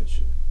not do that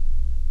shit.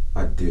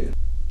 I did.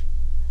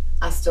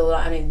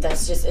 I mean,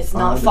 that's just, it's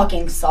not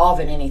fucking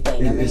solving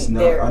anything. I mean, it's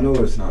not. I know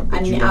it's not. But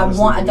I mean,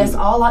 that's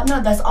all I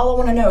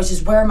want to know is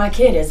just where my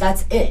kid is.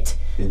 That's it.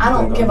 I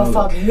don't give a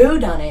fuck who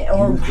done it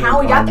or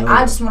how he got there.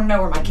 I just want to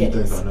know where my kid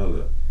is. I know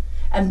that.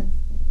 And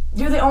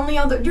you're the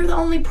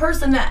only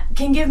person that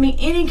can give me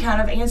any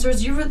kind of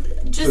answers. So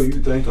you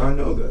think I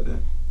know that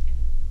then?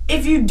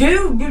 If you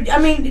do, I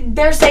mean,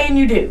 they're saying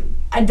you do.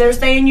 They're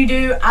saying you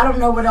do. I don't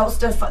know what else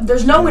to.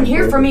 There's no one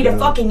here for me to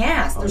fucking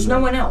ask. There's no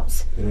one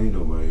else. It ain't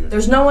nobody here.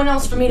 There's no one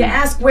else for me to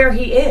ask where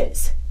he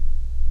is.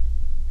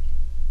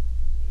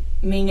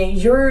 I mean,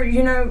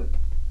 you know.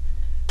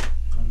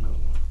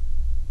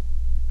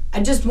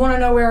 I just want to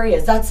know where he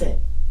is. That's it.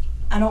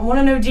 I don't want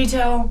to know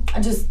detail.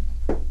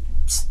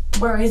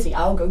 Where is he?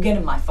 I'll go get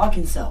him my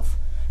fucking self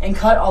and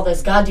cut all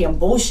this goddamn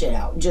bullshit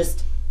out.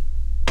 Nobody's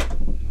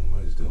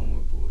dealing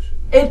with bullshit.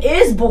 It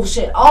is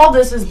bullshit. All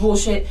this is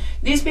bullshit.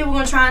 These people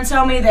gonna try and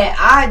tell me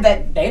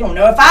that they don't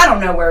know if I don't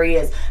know where he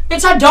is.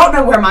 Bitch, I don't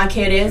know where my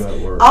kid is.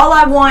 All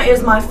I want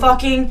is my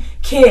fucking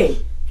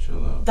kid.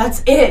 Chill out.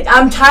 That's it.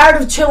 I'm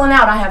tired of chilling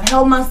out. I have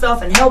held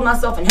myself and held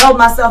myself and held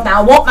myself. Now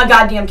I want my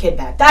goddamn kid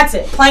back. That's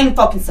it. Plain and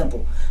fucking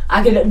simple.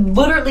 I could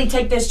literally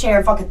take this chair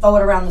and fucking throw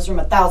it around this room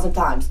 1,000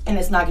 times, and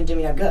it's not gonna do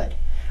me no good.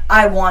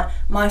 I want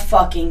my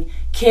fucking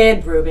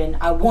kid, Ruben.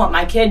 I want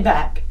my kid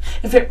back.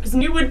 If it was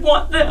you would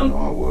want them. No,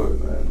 I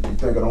would, man. You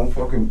think I don't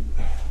fucking...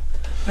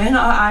 Man,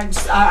 I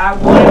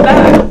want him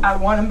back. I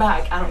want him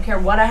back. I don't care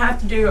what I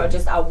have to do.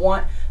 I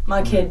want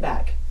my kid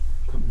back.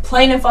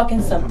 Plain and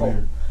fucking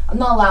simple. I'm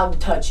not allowed to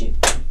touch you.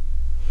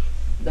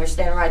 They're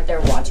standing right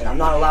there watching. I'm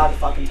not allowed to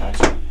fucking touch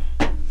you.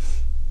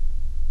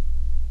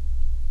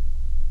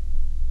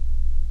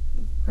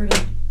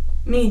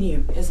 Me and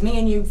you. It's me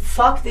and you.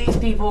 Fuck these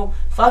people.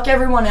 Fuck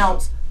everyone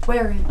else.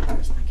 Where's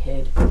my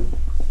kid?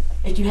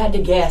 If you had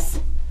to guess,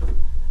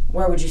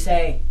 where would you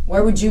say?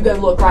 Where would you go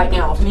look right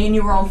now? If me and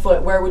you were on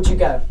foot, where would you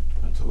go?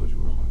 I told you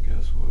where my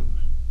guess was.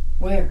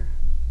 Where?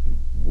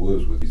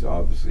 He's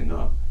obviously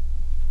not.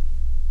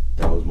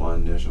 That was my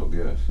initial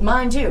guess.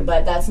 Mine too,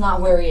 but that's not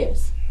where he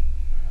is.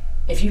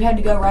 If you had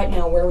to go right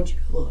now, where would you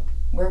go look?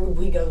 Where would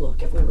we go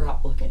look if we were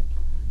out looking?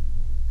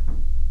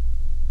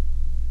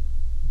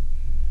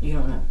 You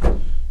don't know.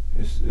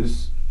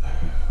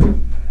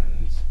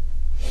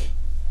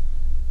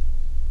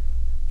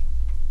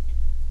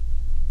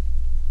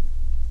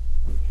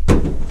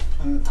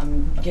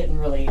 I'm getting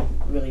really,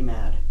 really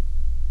mad.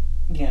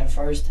 You know,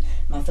 first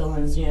my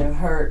feelings,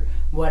 hurt,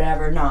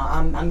 whatever. No,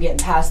 I'm getting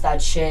past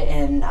that shit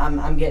and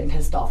I'm getting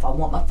pissed off. I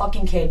want my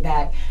fucking kid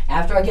back.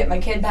 After I get my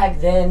kid back,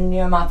 then,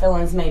 my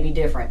feelings may be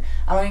different.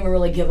 I don't even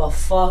really give a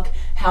fuck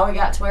how he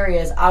got to where he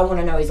is. I want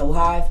to know he's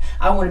alive.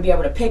 I want to be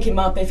able to pick him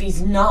up if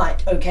he's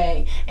not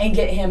okay and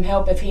get him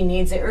help if he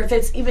needs it or if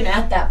it's even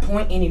at that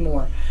point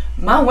anymore.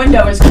 My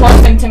window is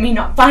closing to me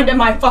not finding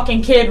my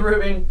fucking kid,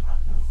 Ruben.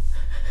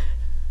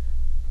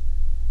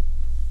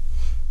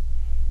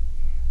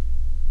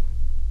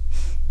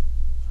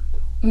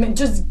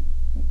 Just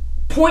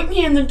point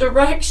me in the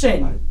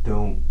direction. I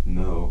don't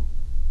know.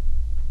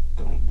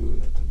 Don't do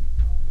that to me.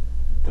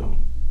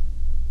 Don't.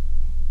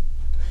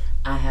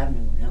 I have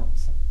no one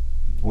else.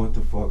 What the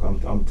fuck?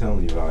 I'm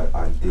telling you,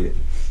 I did.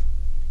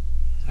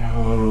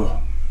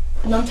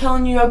 And I'm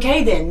telling you,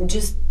 okay then,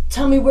 just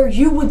tell me where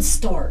you would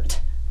start.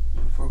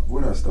 Where the fuck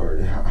would I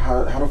start?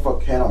 How the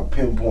fuck can I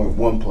pinpoint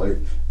one place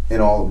in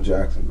all of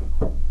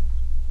Jacksonville?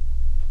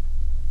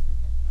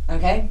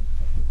 Okay?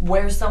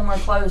 Where's somewhere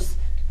close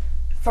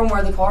from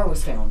where the car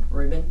was found,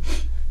 Ruben?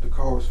 The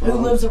car was found. Who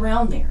lives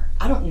around there?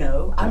 I don't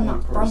know. I'm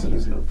not from here.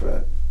 Is no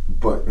fact.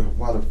 But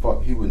why the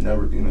fuck he would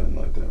never do nothing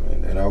like that,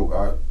 man? And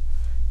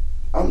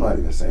I'm not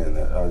even saying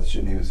that. I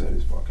shouldn't even say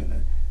his fucking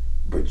name.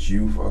 But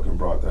you fucking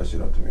brought that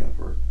shit up to me at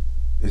first.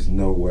 There's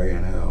no way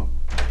in hell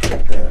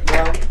that.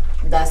 Well,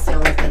 that's the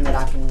only thing that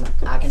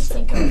I can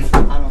think of.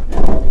 I don't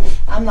know.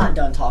 I'm not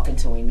done talking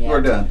to him yet.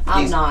 We're done.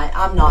 I'm not.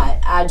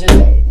 I just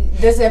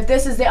if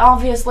this is the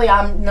obviously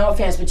I'm no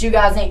offense, but you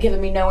guys ain't giving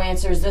me no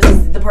answers. This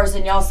is the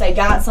person y'all say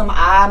got some.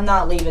 I'm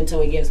not leaving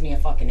till he gives me a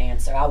fucking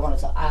answer. I want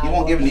to. He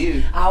won't give it to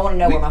you. I want to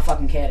know where my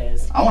fucking kid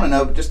is. I want to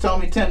know. But just tell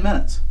me 10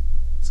 minutes.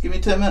 Just give me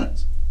 10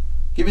 minutes.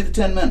 Give me the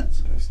 10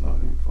 minutes. That's not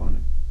even funny.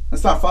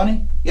 That's not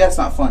funny? Yeah, it's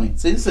not funny.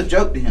 See, this is a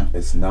joke to him.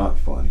 It's not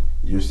funny.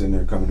 You're sitting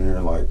there coming in here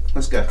like,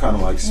 let's go. Kind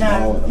of like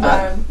small.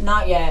 No,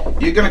 not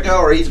yet. You're gonna go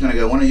or he's gonna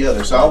go, one or the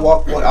other. So I'll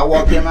walk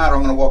him out or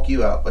I'm gonna walk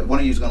you out. But one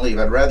of you's gonna leave.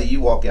 I'd rather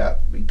you walk out.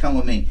 Come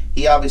with me.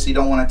 He obviously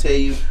don't want to tell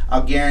you.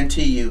 I'll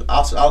guarantee you.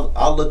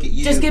 I'll look at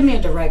you. Just give me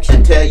a direction.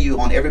 And tell you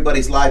on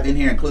everybody's life in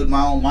here, including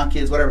my own, my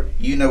kids, whatever.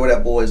 You know where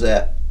that boy's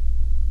at.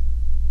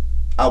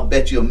 I'll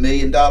bet you $1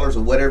 million or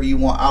whatever you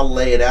want. I'll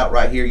lay it out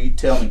right here. You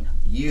tell me.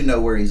 You know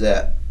where he's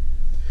at.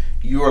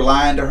 You are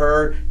lying to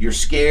her. You're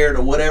scared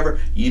or whatever.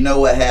 You know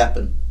what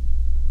happened.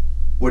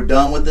 We're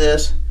done with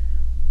this.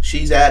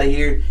 She's out of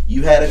here.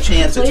 You had a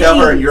chance to tell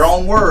her in your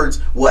own words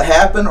what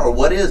happened or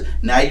what is.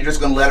 Now you're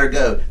just going to let her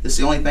go. This is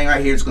the only thing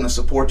right here that's going to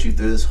support you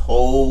through this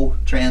whole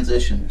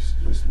transition.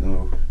 There's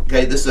no.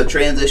 Okay, this is a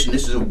transition.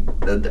 This is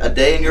a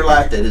day in your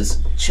life that is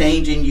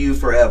changing you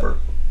forever.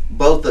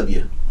 Both of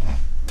you.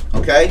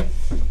 Okay?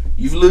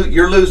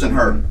 You're losing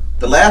her.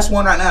 The last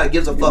one right now that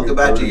gives a fuck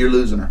about you, you're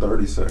losing her.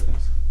 30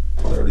 seconds.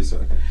 30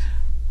 seconds.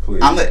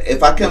 Please.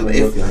 If I come, let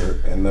me look at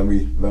her and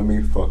let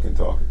me fucking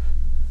talk.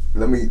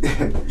 Let me.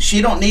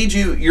 She don't need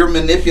your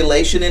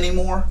manipulation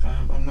anymore.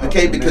 I'm not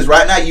Okay, because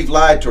right now you've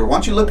lied to her. Why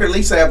don't you look at her at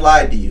least say I've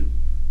lied to you?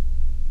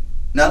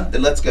 No?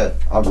 Then let's go.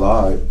 I've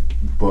lied,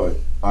 but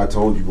I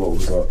told you what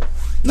was up.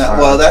 No,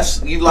 well,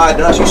 you lied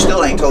to us. You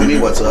still ain't told me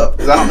what's up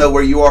because I don't know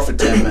where you are for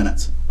 10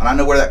 minutes. But I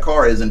know where that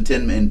car is in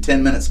 10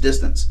 minutes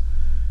distance,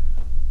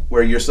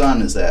 where your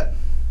son is at.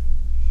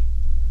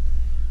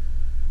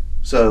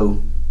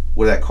 So,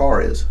 where that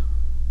car is.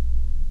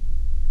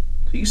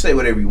 So you say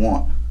whatever you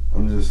want.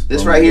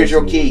 This right here is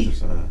your key.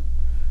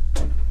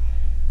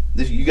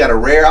 You got a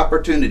rare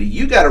opportunity.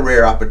 You got a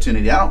rare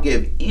opportunity. I don't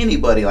give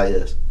anybody like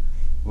this.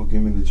 Well,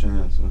 give me the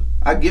chance. Huh?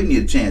 I've given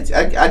you the chance.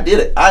 I did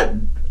it.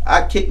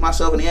 I kicked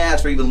myself in the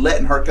ass for even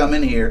letting her come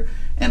in here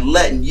and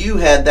letting you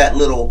have that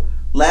little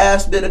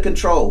last bit of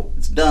control.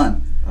 It's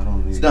done. I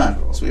don't need It's done.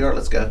 control. Sweetheart,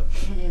 let's go.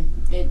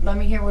 Let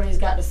me hear what he's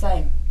got to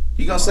say.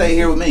 You gonna stay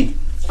here with me?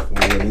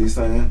 What he's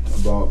saying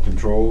about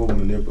control,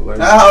 manipulation.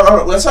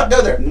 No, let's not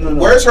go there. No.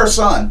 Where's her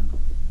son?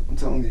 I'm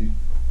telling you.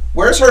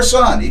 Where's her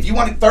son? If you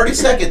wanted 30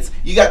 seconds,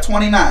 you got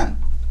 29.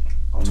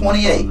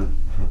 28.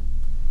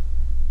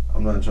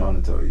 I'm not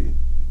trying to tell you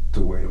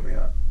to wait on me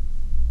out.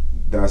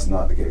 That's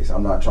not the case.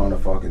 I'm not trying to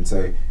fucking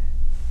say.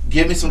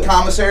 Give me some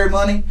commissary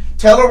money.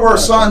 Tell her where her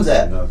son's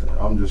at. Nothing.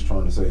 I'm just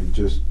trying to say,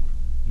 just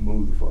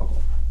move the fuck on.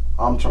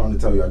 I'm trying to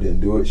tell you I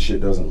didn't do it.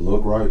 Shit doesn't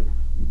look right,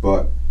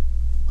 but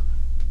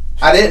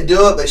I didn't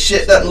do it, but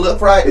shit doesn't look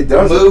right. It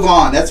doesn't. Move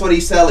on. That's what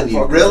he's telling you.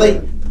 Fucking Really?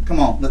 saying. Come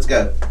on, let's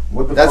go.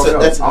 What the That's fuck a-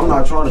 else? that's- I'm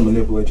not trying to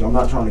manipulate you. I'm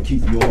not trying to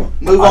keep you on.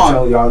 Move I on.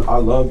 tell you I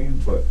love you,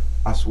 but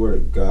I swear to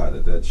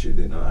God that shit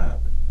did not happen.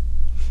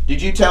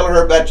 Did you tell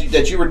her about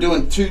that you were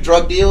doing 2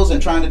 drug deals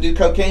and trying to do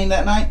cocaine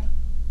that night?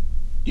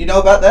 Do you know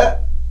about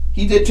that?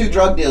 He did 2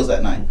 drug deals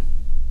that night.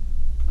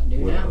 I do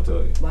What did now. I tell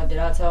you? What did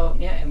I tell?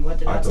 Yeah, and what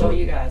did I I tell told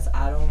you you. guys?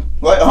 I don't.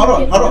 Wait, hold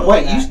on.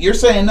 Wait, that. you're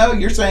saying no.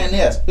 You're saying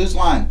yes. Who's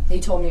lying? He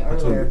told me I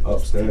told earlier. you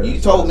upstairs. You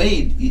told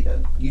me.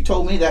 You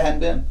told me that hadn't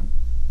been.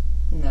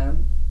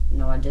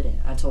 No, I didn't.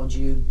 I told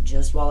you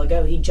just a while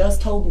ago. He just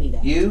told me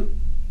that. You?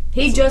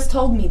 He just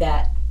told me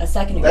that a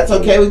second ago. That's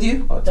okay with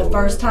you? I The told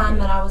first her time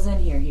everything. that I was in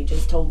here, he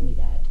just told me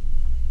that.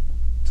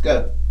 Let's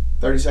go.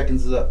 30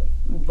 seconds is up.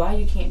 Why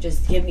you can't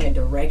just give me a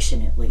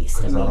direction at least?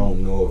 Because I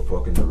don't know a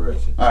fucking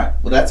direction. All right.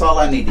 Well, that's all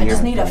I need to I hear.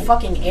 just need a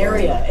fucking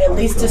area at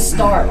least to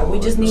start. We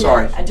just need.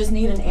 Sorry. I just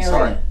need an area.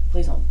 Sorry.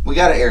 Please don't. We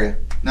got an area.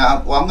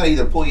 Now, well, I'm going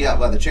to either pull you out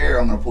by the chair or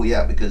I'm going to pull you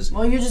out because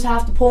Well, you just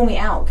have to pull me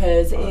out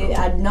because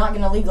I'm not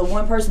gonna leave the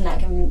one person that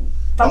can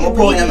I'm fucking going to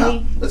pull lead him me.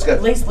 out. Let's go.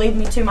 At least lead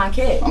me to my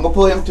kid. I'm going to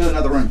pull him to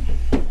another room.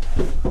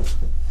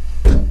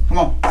 Come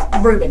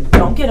on. Ruben,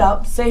 don't get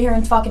up. Sit here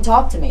and fucking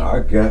talk to me. I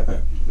got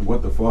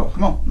what the fuck?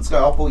 Come on. Let's go.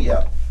 I'll pull you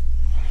out.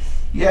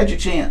 You had your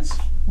chance.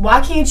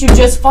 Why can't you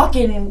just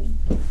fucking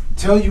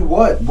Tell you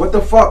what? What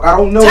the fuck? I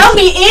don't know. tell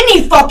me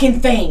any fucking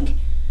thing?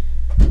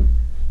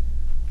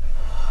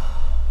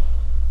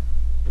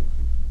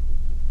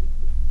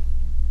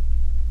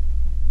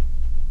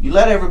 You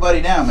let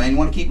everybody down, man. You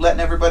want to keep letting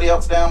everybody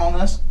else down on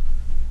this?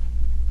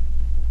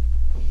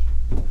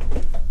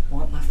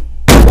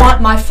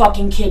 Want my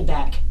fucking kid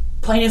back.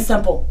 Plain and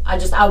simple.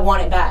 I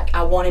want it back.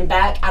 I want him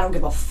back. I don't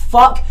give a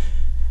fuck.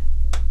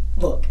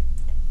 Look,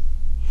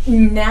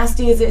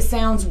 nasty as it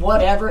sounds,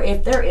 whatever,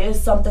 if there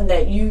is something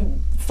that you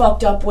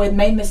fucked up with,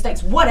 made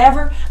mistakes,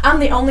 whatever, I'm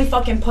the only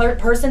fucking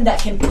person that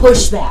can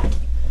push that.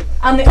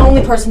 I'm the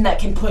only person that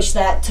can push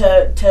that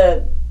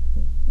to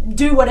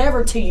do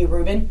whatever to you,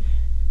 Ruben.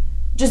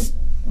 Just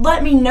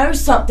let me know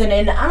something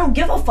and I don't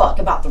give a fuck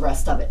about the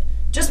rest of it.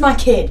 Just my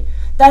kid.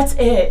 That's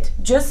it.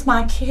 Just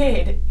my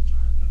kid.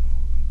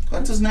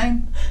 What's his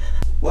name?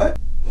 What?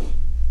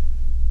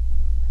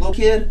 Little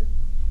kid?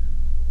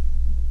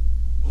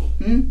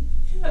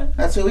 Yeah.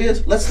 That's who he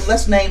is?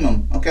 Let's name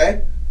him,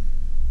 okay?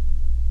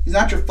 He's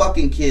not your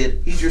fucking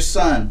kid. He's your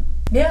son.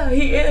 Yeah,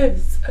 he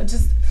is. I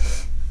just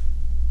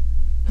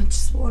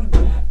want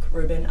him back,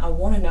 Ruben. I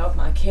want to know if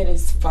my kid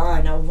is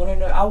fine. I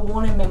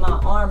want him in my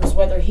arms,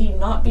 whether he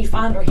not be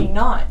fine or he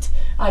not.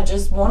 I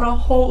just want to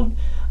hold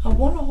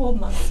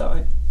my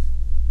son.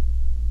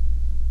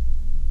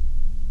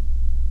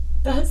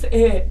 That's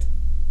it.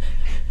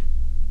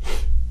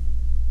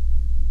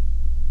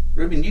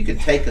 Ruben, you can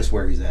take us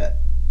where he's at.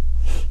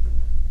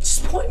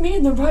 Just point me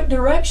in the right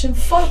direction.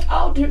 Fuck,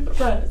 I'll do the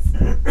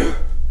rest.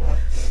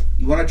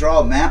 You want to draw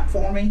a map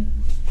for me?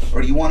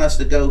 Or do you want us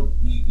to go,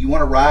 you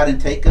want to ride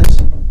and take us?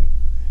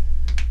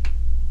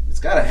 It's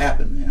got to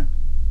happen, man.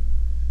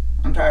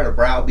 I'm tired of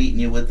browbeating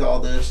you with all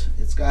this.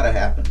 It's got to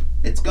happen.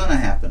 It's going to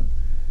happen.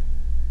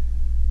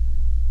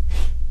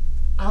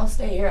 I'll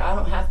stay here. I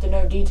don't have to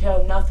know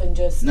detail, nothing,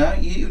 just... No,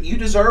 you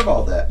deserve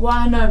all that. Well,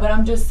 I know, but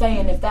I'm just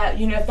saying, if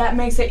that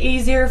makes it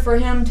easier for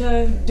him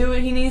to do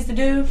what he needs to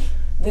do,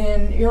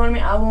 then, you know what I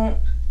mean, I won't...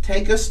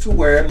 Take us to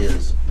where it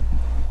is.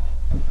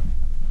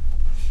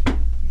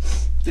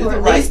 Do Or the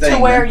at right least thing. to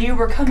where man. you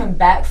were coming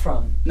back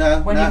from.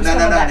 No, when no, he was no, no,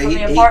 coming no. back from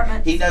the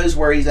apartment? He knows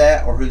where he's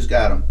at or who's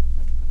got him.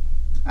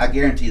 I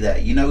guarantee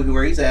that. You know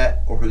where he's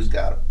at or who's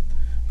got him.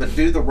 But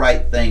do the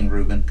right thing,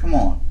 Ruben. Come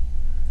on.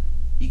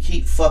 You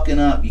keep fucking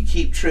up. You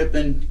keep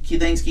tripping.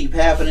 Things keep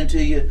happening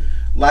to you.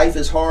 Life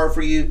is hard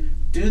for you.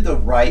 Do the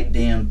right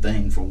damn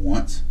thing for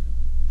once.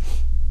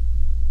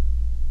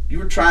 You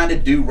were trying to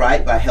do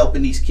right by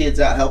helping these kids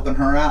out, helping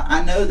her out.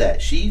 I know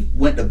that. She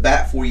went to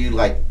bat for you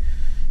like,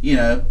 you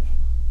know,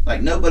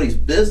 like nobody's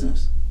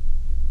business.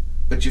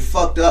 But you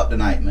fucked up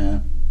tonight,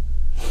 man.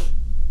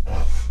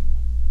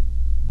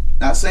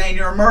 Not saying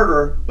you're a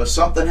murderer, but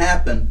something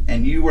happened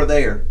and you were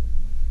there.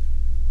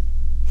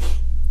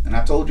 And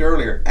I told you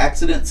earlier,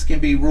 accidents can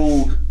be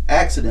ruled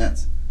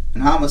accidents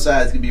and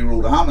homicides can be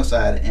ruled a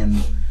homicide.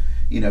 And,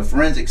 you know,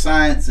 forensic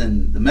science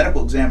and the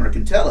medical examiner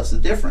can tell us the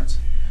difference.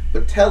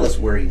 But tell us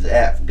where he's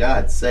at, for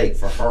God's sake,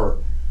 for her.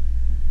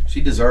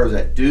 She deserves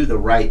that. Do the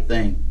right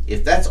thing.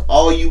 If that's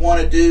all you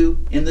want to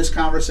do in this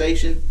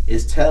conversation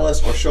is tell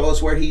us or show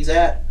us where he's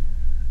at,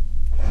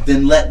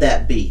 then let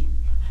that be.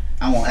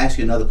 I won't ask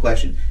you another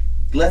question.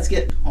 Let's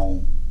get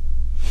home.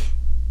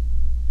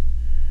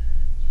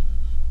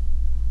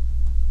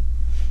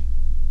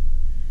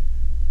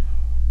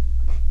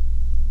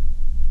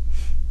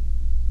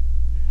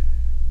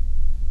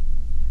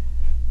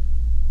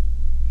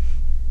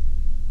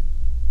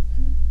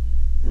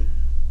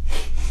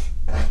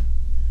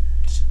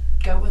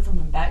 Go with him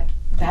and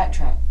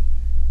backtrack.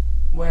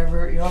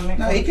 Wherever, you know what I mean?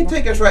 No, he can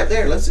take us right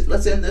there. Let's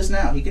end this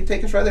now. He can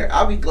take us right there.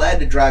 I'll be glad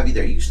to drive you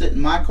there. You sit in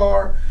my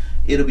car.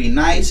 It'll be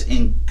nice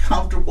and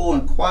comfortable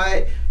and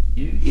quiet.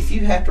 If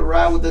you have to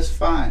ride with us,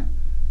 fine.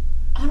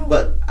 I don't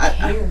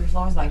care. As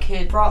long as my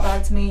kid brought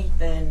back to me,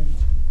 then...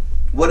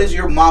 What is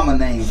your mama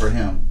name for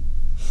him?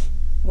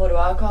 What do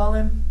I call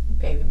him?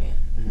 Baby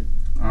man.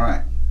 All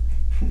right.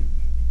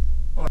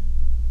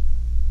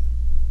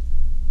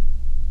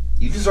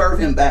 You deserve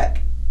him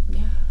back.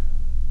 Yeah.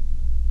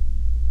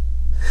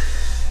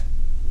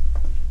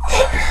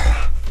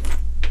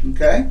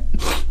 Okay?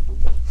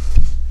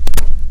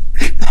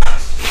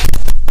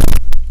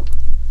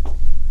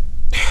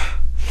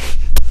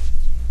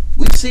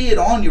 We see it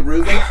on you,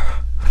 Ruben.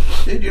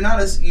 Dude, you're not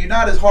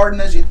as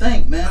hardened as you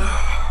think, man.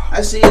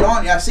 I see it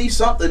on you. I see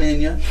something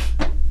in you.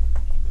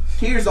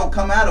 Tears don't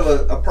come out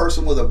of a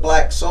person with a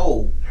black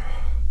soul.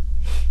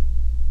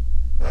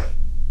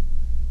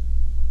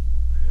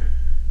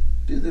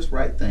 Do this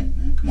right thing,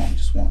 man. Come on,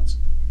 just once.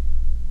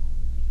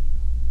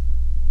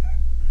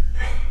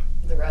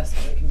 The rest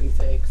of it can be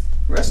fixed.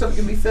 The rest of it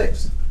can be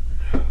fixed.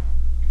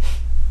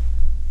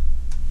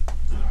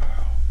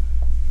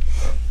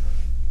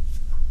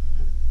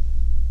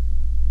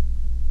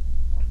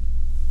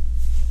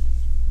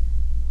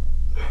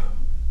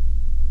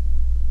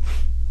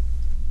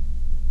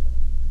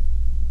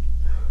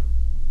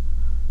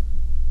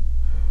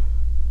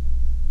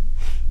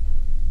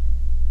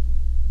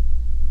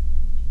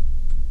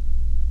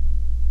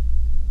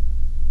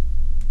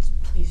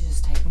 Please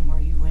just take him where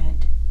you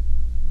went.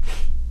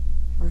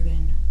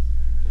 Ruben.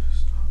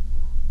 Stop,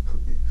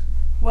 please.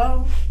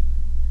 Well...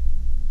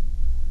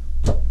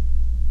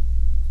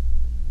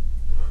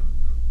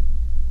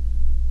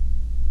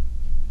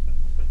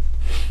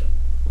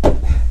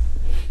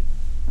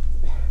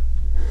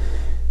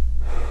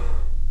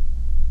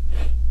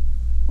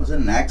 Was it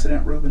an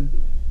accident, Ruben?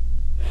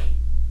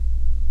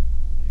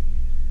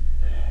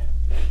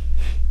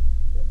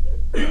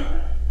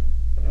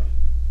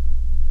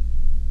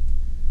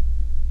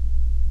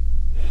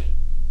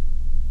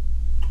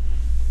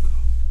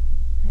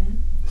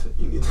 So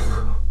you need to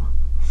go.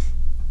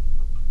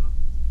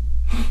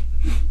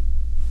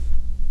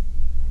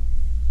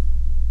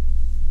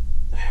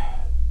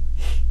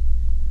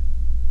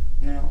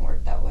 It don't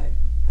work that way.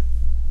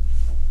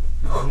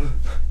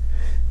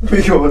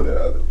 We going the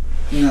other.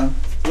 No.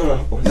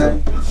 No.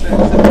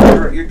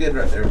 No. You're good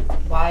right there.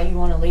 Why you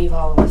want to leave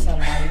all of a sudden?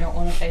 Why you don't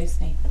want to face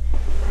me?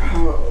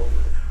 Oh,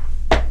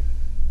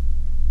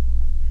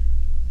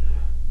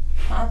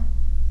 Huh?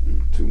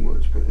 too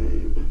much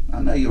pain. I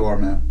know you are,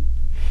 man.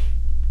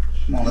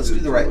 Come on, let's do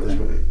the right Too much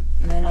thing.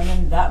 pain. Man, I'm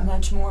in that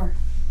much more.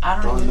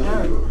 I don't even I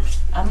know you know. are.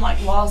 I'm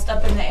like lost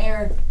up in the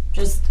air,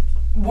 just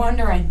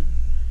wondering.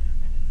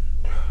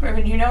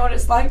 Ruben, you know what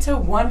it's like to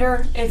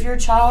wonder if your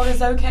child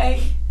is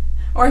okay?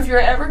 Or if you're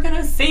ever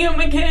gonna see him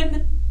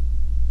again?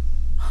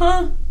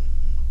 Huh?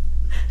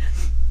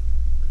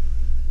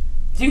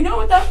 Do you know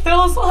what that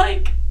feels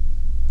like?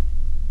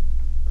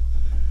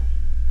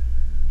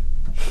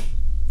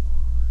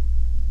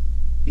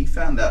 He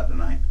found out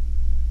tonight.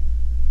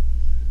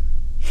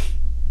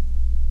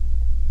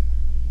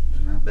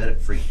 And I bet it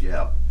freaked you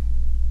out.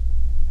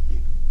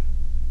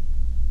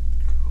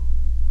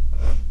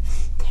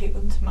 Take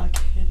them to my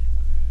kid.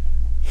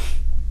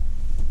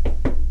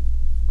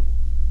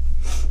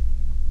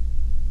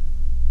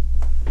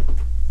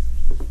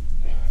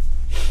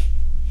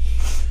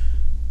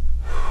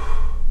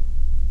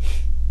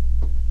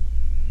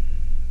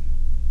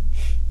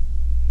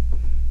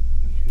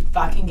 If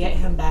I can get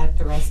him back,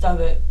 the rest of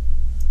it,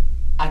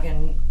 I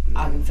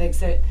I can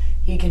fix it.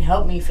 He can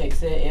help me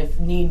fix it if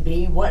need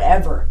be,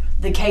 whatever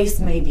the case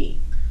may be.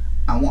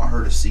 I want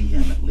her to see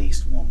him at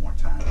least one more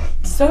time.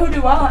 So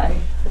do I.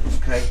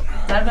 Okay?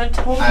 I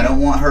told you. I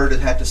don't want her to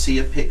have to see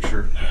a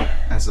picture.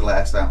 That's the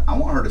last time. I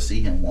want her to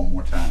see him one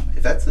more time.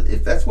 If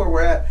that's where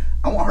we're at,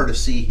 I want her to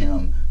see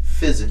him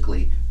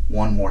physically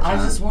one more time.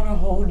 I just want to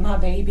hold my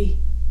baby.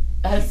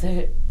 That's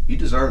it. You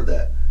deserve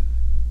that.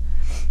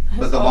 That's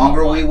But the all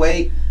longer I we want.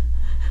 wait,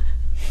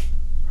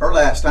 her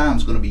last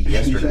time's going to be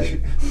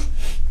yesterday.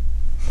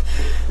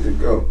 Here you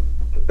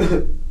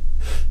go.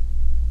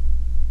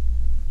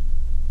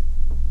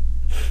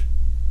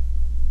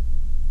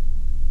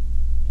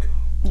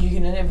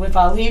 If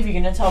I leave, you're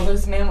gonna tell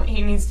this man what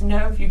he needs to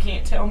know if you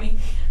can't tell me.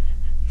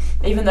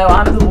 Even though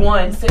I'm the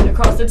one sitting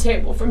across the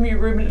table from you,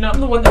 Ruben, and I'm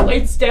the one that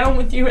lays down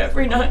with you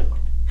every night.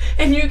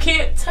 And you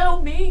can't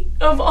tell me,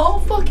 of all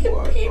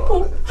fucking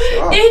people,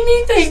 Stop.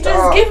 anything.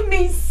 Stop. Just give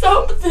me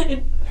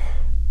something.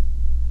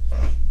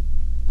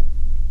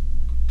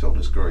 Told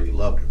this girl you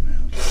loved her,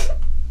 man.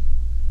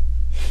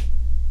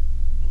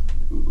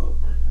 You love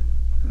her.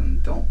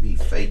 And don't be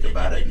fake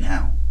about it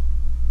now.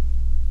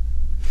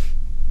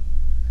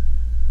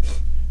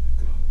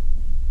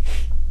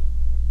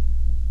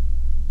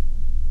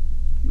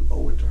 You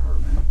owe it to her,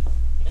 man.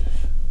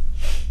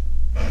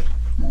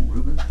 Come on,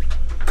 Ruben.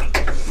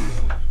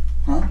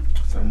 Huh?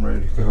 So I'm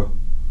ready to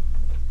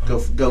go.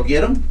 Go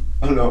get him?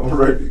 Oh no, I'm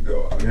ready to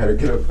go. I gotta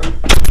get up.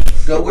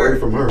 Go Away where?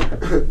 from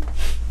her.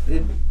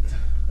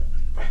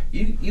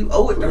 You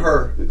owe it to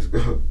her. Let's go.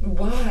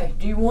 Why?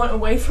 Do you want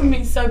away from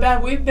me so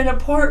bad? We've been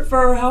apart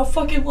for how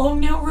fucking long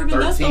now, Ruben?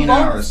 That's 13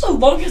 hours. the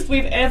longest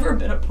we've ever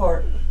been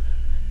apart.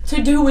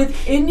 To do with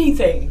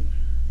anything.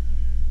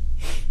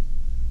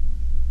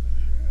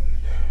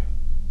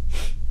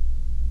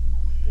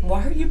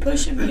 Why are you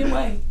pushing me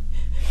away?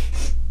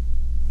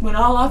 When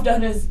all I've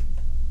done is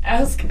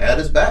ask At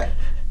his back.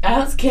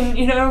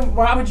 him,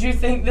 why would you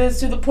think this,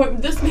 to the point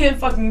where this man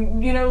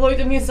fucking, looked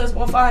at me and says,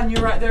 well, fine,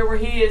 you're right there where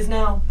he is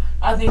now.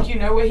 I think you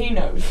know what he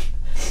knows.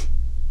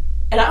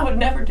 And I would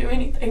never do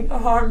anything to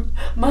harm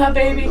my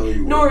baby,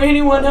 nor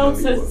anyone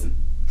else's.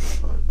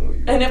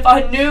 And if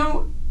I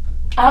knew,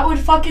 I would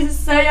fucking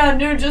say I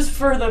knew just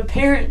for the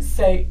parents'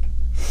 sake.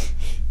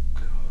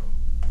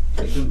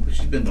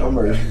 She's been I'm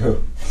ready to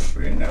go.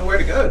 You know where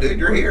to go, dude.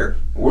 You're here.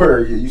 Where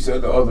are you? You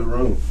said the other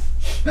room.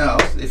 No,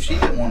 if she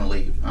didn't want to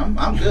leave,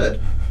 I'm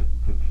good.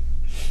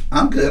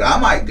 I'm good. I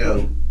might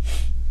go.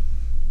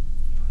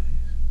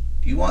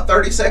 Do you want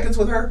 30 seconds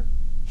with her?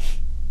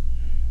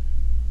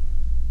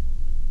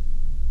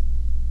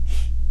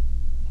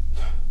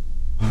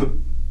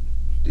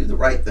 Do the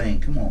right thing.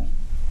 Come on.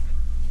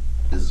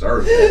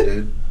 Deserves that,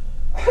 dude.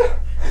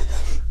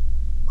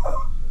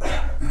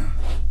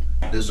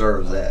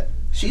 Deserves that.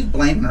 She's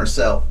blaming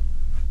herself.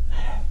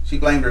 She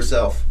blamed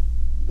herself.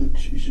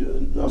 She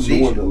should. I'm She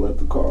the one should. that left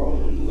the car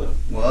on and left.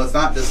 Well, it's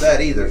not just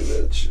that either.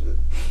 That shit.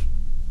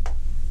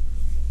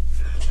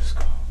 Just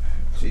go,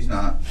 man. She's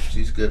not.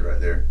 She's good right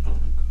there.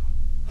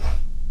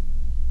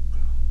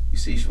 You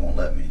see, she won't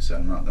let me, so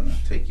I'm not going to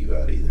take you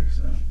out either.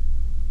 So.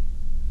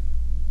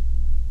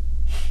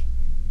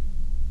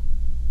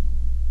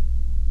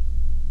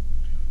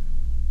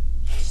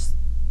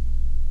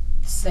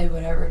 Say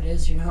whatever it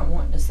is you're not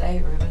wanting to say,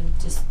 Ruben.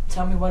 Just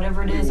tell me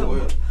whatever it is.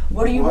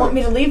 What do you want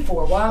me to leave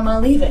for? Why am I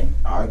leaving?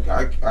 I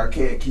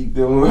can't keep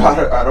doing.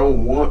 I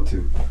don't want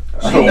to.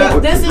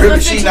 This is Ruben, the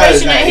she knows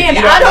situation now. at If hand.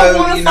 you don't I don't know,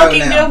 want to you know fucking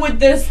now. deal with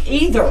this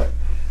either.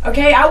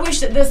 Okay, I wish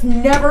that this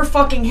never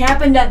fucking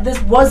happened, that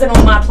this wasn't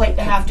on my plate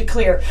to have to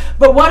clear.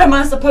 But what am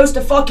I supposed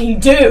to fucking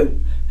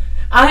do?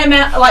 I'm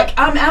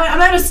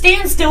at a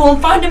standstill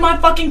on finding my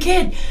fucking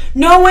kid.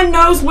 No one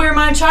knows where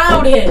my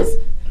child is.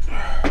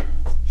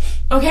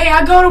 Okay,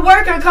 I go to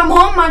work, I come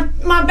home,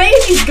 my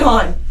baby's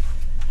gone.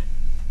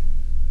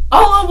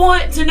 All I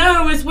want to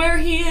know is where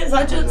he is.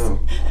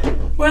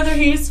 Whether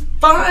he's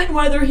fine,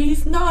 whether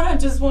he's not, I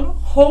just want to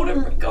hold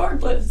him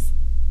regardless.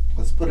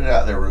 Let's put it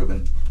out there,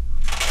 Ruben.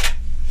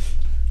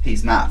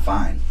 He's not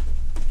fine.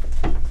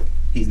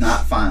 He's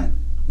not fine.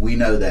 We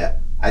know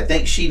that. I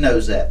think she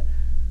knows that.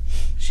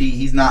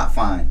 He's not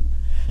fine.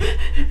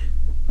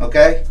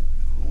 Okay?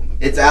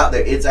 It's out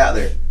there. It's out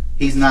there.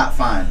 He's not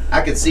fine.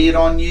 I can see it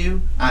on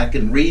you. I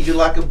can read you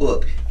like a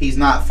book. He's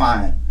not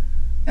fine.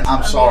 And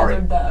I'm sorry.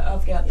 I've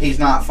got He's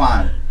not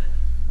fine.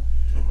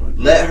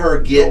 Let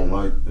her I get. don't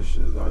like this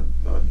shit. I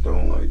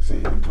don't like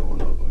seeing you torn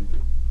up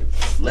like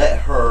this. Let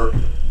her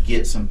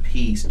get some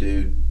peace,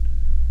 dude.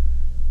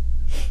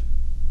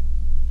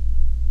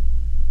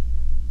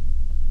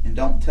 And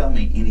don't tell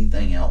me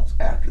anything else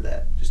after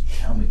that. Just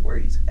tell me where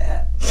he's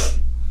at.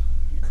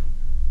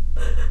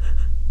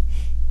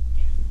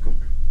 Come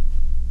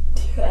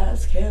You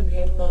ask him.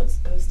 I'm not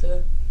supposed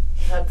to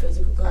have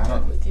physical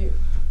contact with you.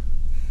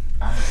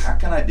 How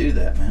can I do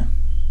that, man?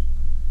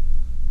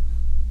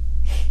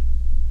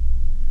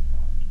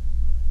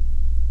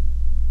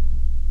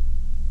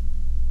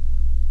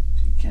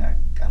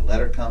 I let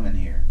her come in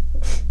here.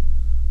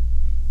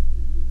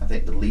 I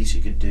think the least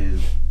you could do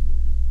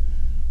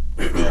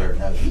is let her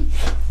know.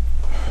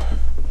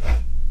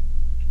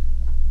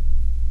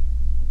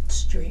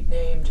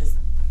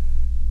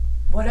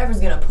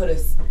 whatever's gonna put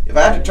us. If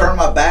I have to turn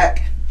my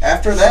back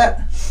after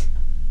that,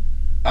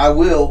 I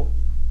will.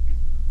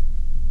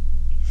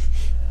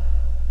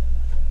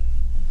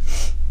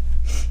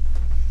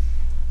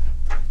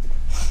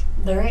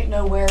 There ain't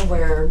nowhere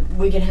where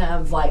we can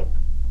have like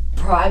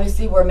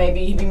privacy where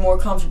maybe he'd be more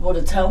comfortable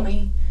to tell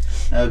me.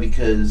 No,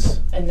 because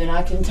And then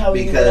I can tell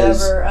you Because-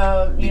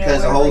 whatever,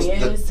 because wherever he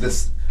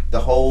is.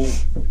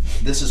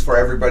 this is for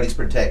everybody's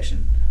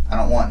protection. I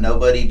don't want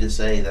nobody to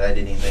say that I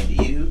did anything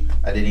to you,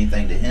 I did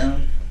anything to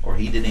him, or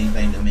he did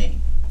anything to me.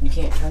 You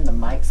can't turn the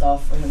mics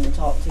off for him to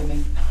talk to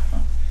me.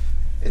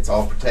 It's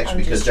all protection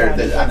I'm because just trying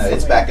to I know get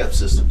it's somewhere. backup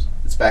systems.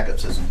 It's backup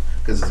systems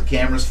because if the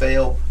cameras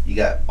fail, you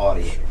got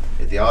audio.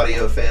 If the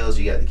audio fails,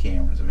 you got the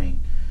cameras. I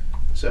mean,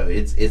 so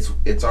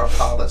it's our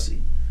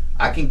policy.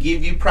 I can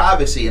give you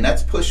privacy, and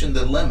that's pushing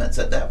the limits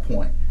at that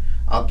point.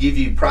 I'll give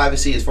you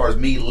privacy as far as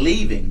me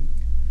leaving,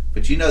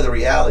 but you know the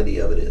reality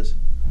of it is,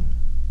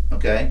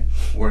 okay?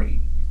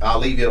 I'll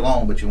leave you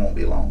alone, but you won't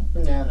be alone.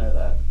 Yeah, I know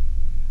that.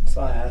 That's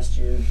why I asked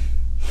you.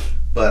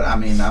 But I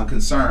mean, I'm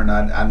concerned.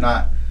 I'm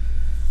not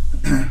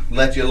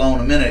let you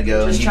alone a minute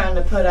ago. Just trying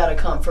to put out a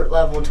comfort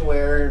level to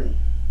where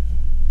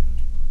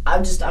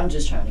I'm just trying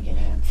to get an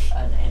answer.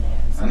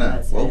 I know.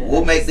 That's Well, it.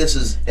 we'll make this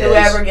as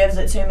Whoever gives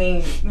it to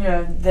me,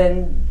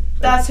 then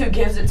that's who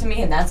gives it to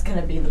me, and that's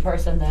gonna be the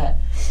person that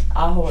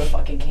I hold a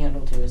fucking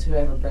candle to, is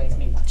whoever brings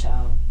me my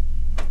child.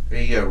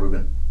 There you go,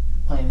 Ruben.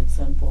 Plain and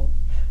simple.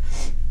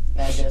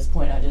 At this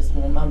point, I just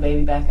want my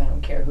baby back. I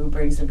don't care who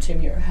brings him to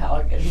me or how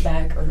I get him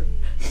back, or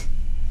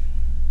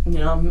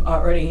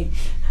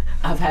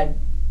I've had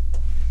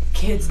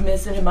kids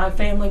missing in my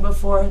family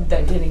before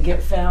that didn't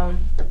get found.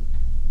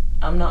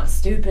 I'm not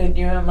stupid,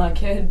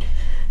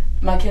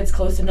 my kid's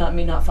close to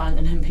me not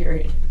finding him,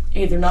 period.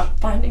 Either not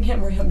finding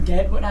him or him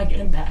dead when I get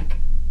him back.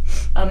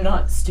 I'm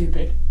not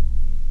stupid.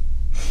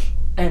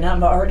 And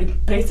I'm already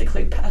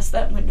basically past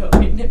that window of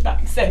getting it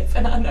back safe,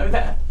 and I know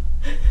that.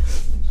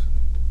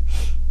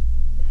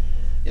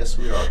 Yes,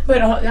 we are.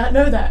 But I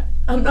know that.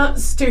 I'm not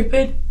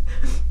stupid.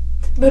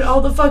 But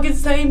all the fucking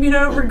same,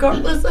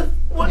 regardless of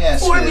what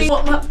Yes, for yes. me,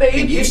 want my baby.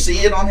 Can you see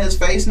it on his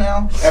face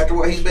now after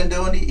what he's been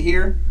doing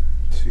here?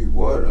 See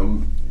what?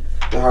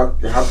 How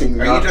can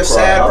you Are not you just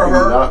cry? sad How for can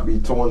her? you not be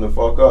torn the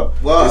fuck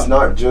up? Well- It's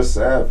not just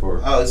sad for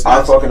her. Oh, it's I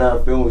not. fucking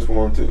have feelings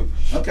for him too.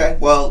 Okay,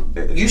 well,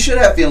 you should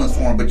have feelings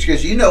for him, but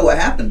because you know what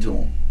happened to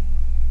him.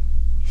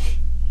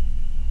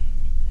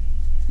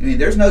 I mean,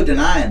 there's no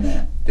denying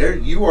that.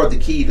 You are the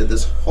key to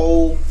this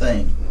whole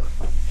thing.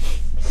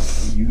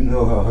 You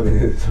know how it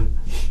is.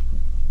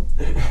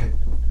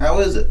 How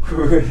is it?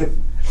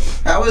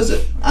 How is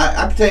it?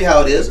 I can tell you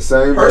how it is.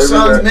 Same Her baby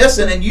son's that-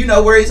 missing, and you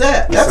know where he's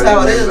at. That's Same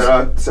how it baby is. That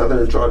I sat there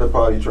and tried to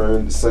potty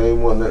train. The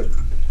same one that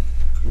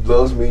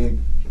loves me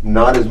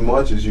not as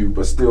much as you,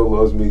 but still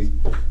loves me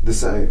the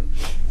same.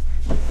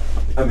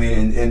 I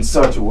mean, in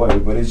such a way,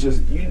 but it's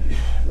just you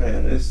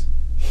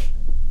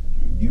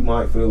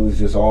might feel it's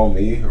just all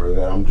me, or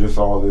that I'm just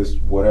all this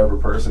whatever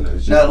person.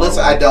 It's just No,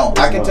 listen, I don't.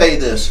 I It's can not. tell you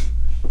this.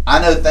 I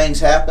know things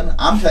happen.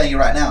 I'm telling you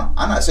right now.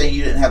 I'm not saying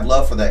you didn't have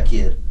love for that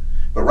kid.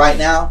 But right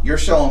now, you're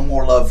showing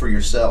more love for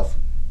yourself.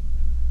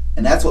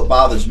 And that's what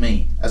bothers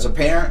me. As a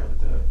parent,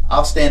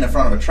 I'll stand in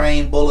front of a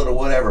train, bullet, or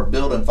whatever,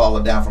 building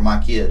falling down for my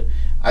kid.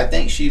 I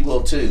think she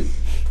will too.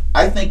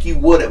 I think you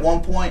would at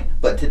one point,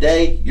 but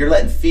today, you're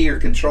letting fear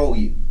control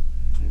you.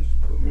 Just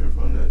put me in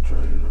front of that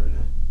train right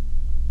now.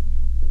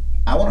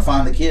 I want to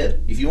find the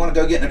kid. If you want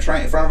to go get in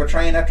front of a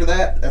train after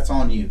that, that's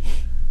on you.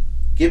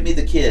 Give me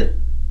the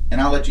kid, and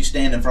I'll let you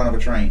stand in front of a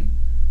train.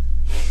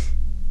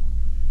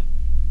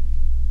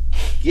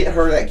 Get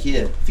her that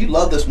kid. If you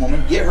love this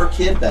woman, get her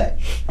kid back.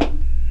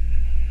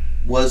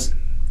 Was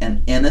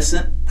an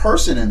innocent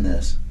person in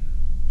this.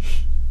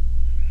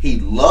 He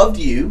loved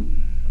you.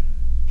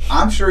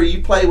 I'm sure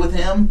you play with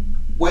him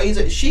ways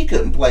that she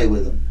couldn't play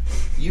with him.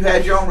 You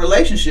had your own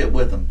relationship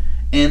with him.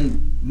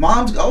 And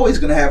mom's always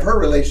going to have her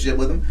relationship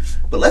with him.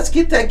 But let's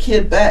get that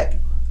kid back.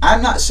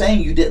 I'm not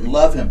saying you didn't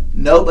love him.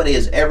 Nobody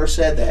has ever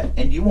said that.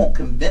 And you won't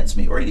convince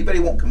me, or anybody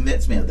won't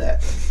convince me of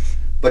that.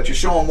 But you're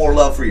showing more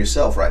love for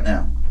yourself right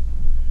now.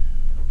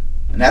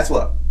 And that's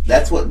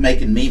what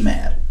making me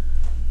mad.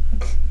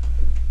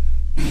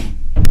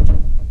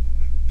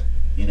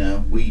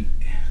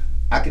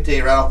 I can tell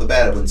you right off the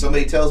bat, when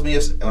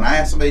I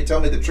ask somebody to tell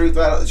me the truth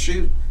out of the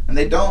chute, and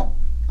they don't,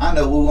 I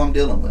know who I'm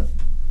dealing with.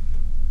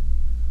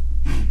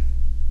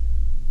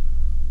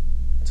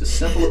 It's as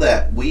simple as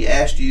that. We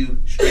asked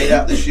you straight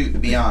out the chute to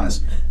be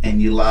honest,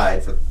 and you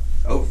lied for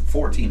over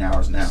 14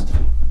 hours now.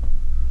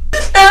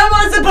 How am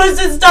I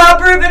supposed to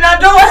stop, Ruben? I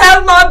don't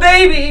have my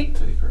baby.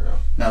 Take her out.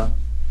 No.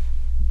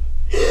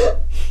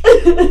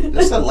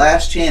 This is the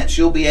last chance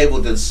she'll be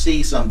able to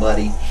see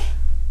somebody.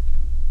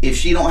 If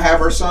she don't have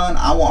her son,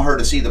 I want her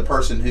to see the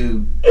person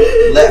who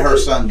let her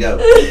son go.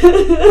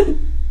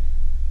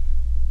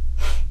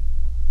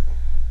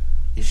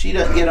 If she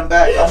doesn't get him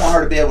back, I want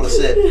her to be able to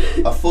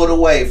sit a foot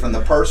away from the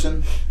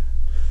person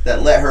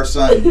that let her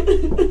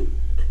son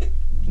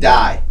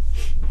die.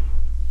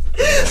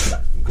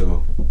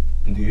 Go.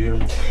 Do you hear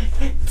me?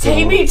 Take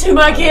Beat me to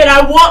my kid.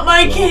 I want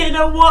my kid.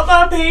 I want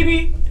my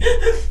baby.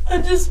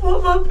 I just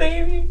want my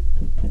baby.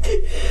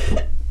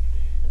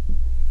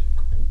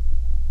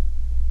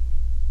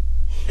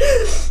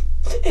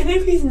 And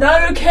if he's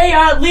not okay,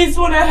 I at least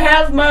want to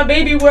have my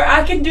baby where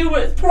I can do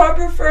what's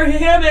proper for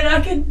him, and I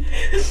can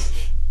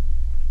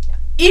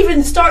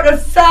even start to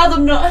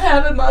fathom not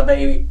having my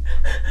baby.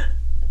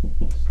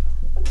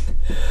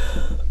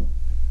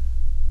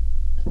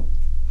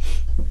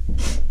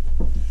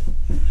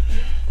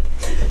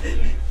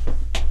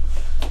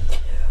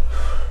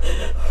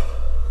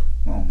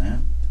 Come on,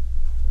 man.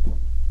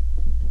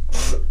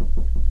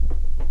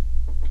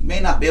 You may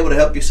not be able to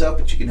help yourself,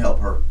 but you can help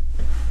her.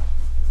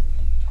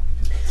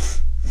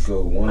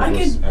 Go. One of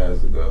us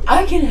has to go.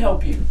 I can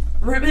help you,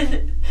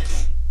 Ruben.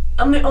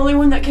 I'm the only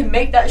one that can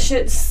make that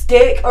shit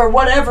stick, or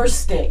whatever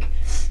stick.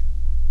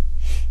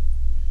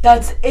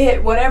 That's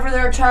it. Whatever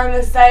they're trying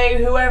to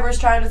say, whoever's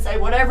trying to say,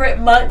 whatever it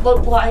might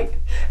look like.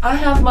 I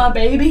have my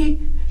baby,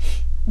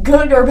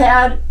 good or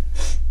bad.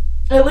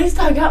 At least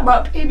I got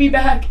my baby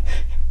back.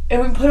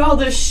 And we put all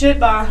this shit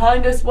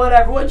behind us,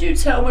 whatever. What'd you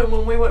tell me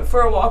when we went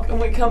for a walk and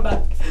we come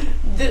back?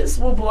 This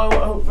will blow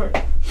over.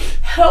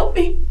 Help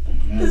me.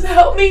 Just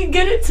help me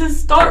get it to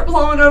start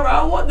blowing over.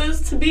 I want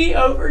this to be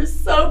over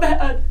so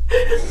bad.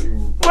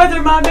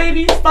 Whether my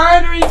baby's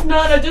fine or he's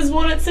not, I just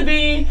want it to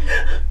be.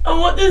 I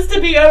want this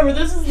to be over.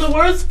 This is the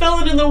worst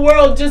feeling in the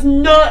world, just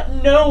not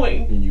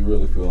knowing. And you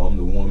really feel I'm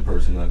the one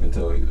person that can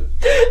tell you this?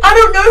 I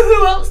don't know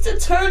who else to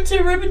turn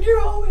to, Ruben.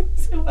 You're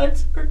always who I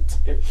turn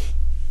to.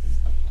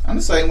 I'm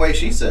the same way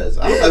she says.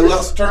 I don't know who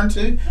else to turn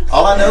to.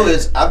 All I know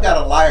is I've got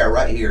a liar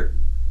right here.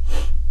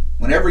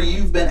 Whenever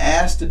you've been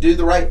asked to do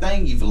the right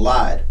thing, you've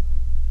lied.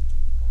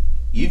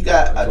 You've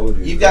got a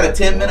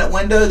 10-minute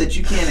window that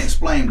you can't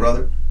explain,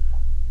 brother.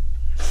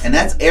 And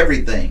that's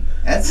everything.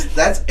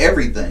 That's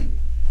everything.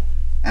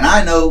 And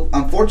I know,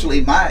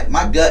 unfortunately,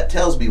 my gut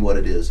tells me what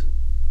it is.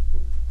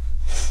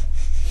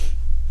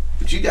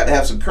 But you got to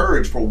have some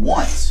courage for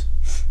once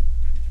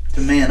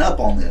to man up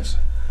on this.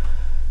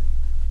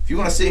 If you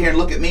want to sit here and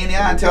look at me in the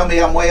eye and tell me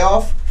I'm way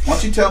off, why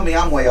don't you tell me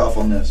I'm way off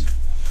on this?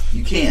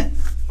 You can't.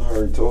 I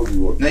already told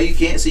you what. No, you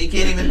can't. So you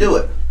can't even do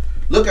it.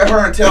 Look at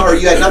her and tell her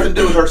you had nothing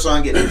to do with her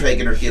son getting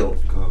taken or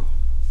killed. Go.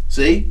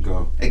 See?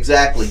 Go.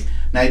 Exactly.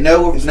 Now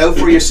know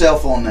for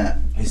yourself on that.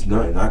 It's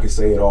nothing. I can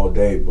say it all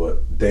day,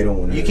 but they don't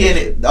want to. You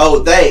can't. Oh,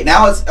 they.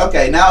 Now it's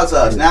okay. Now it's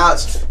us. Now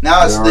it's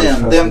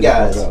them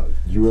guys.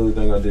 You really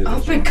think I did?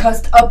 I've been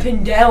cussed up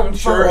and down.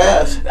 Sure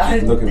has.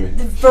 Look at me.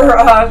 For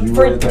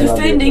really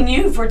defending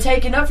you, for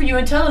taking up for you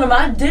and telling them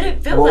I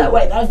didn't feel that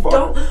way. I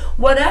don't.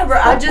 Whatever.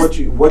 I just. It's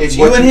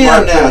you and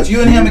him now. It's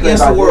you and him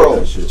against the world.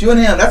 It's you and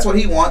him. That's what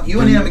he wants. You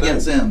and him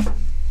against him.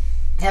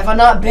 Have I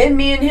not been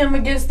me and him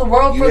against the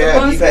world for the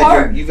most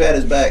part? You've had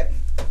his back.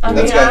 I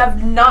mean,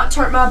 I've not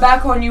turned my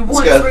back on you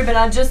once, Ruben.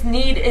 I just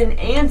need an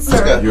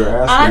answer. You're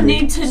asking I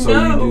me, need to so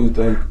know. You do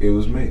think it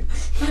was me?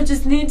 I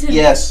just need to.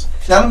 Yes.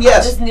 Tell him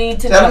yes. I just need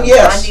to Tell know. him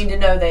yes. I need to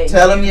know that.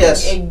 Tell him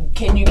yes.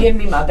 Can you give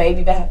me my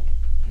baby back?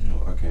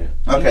 No, I can't.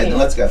 Okay, then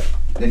let's go.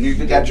 Then you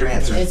got your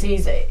answer.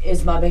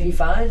 Is my baby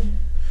fine?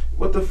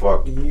 What the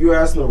fuck? You're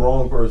asking the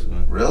wrong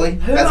person. Really?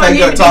 Who That's do how I you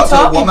gonna need to talk be to a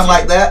talking woman to?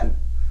 like that?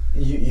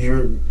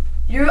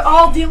 You're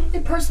all the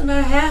only person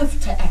I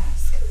have to ask.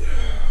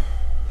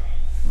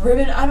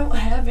 Ruben, I don't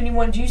have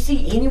anyone. Do you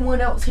see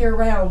anyone else here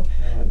around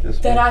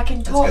that I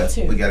can talk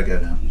to? We gotta go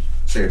now.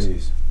 Seriously.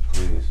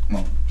 Please. Come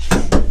on.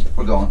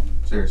 We're going.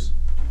 Serious.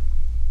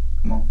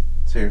 Come on.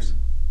 Serious.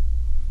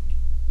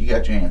 You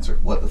got your answer.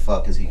 What the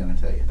fuck is he gonna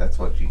tell you? That's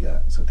what you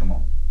got. So come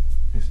on.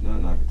 It's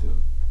nothing I can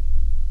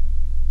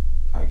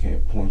tell. I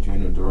can't point you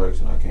in a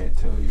direction. I can't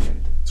tell you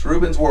anything. It's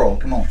Ruben's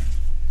world. Come on.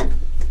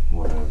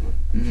 Whatever.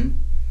 Mm-hmm.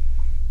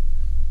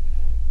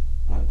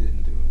 I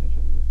didn't do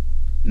anything.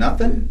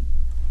 Nothing?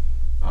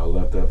 I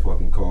left that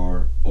fucking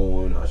car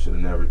on. I should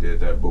have never did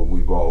that, but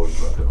we've always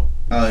left it on.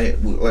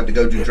 What, to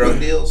go do drug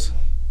deals?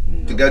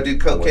 No. To go do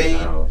cocaine?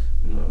 No.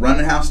 Run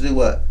the house to do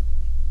what?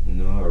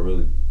 No, I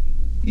really.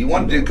 You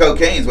wanted to do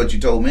cocaine is what you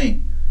told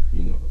me.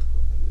 You know what the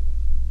fuck I did.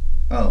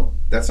 Oh,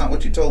 that's not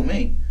what you told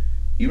me.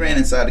 You ran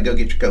inside to go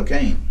get your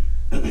cocaine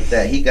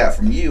that he got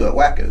from you at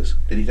Wacko's.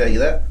 Did he tell you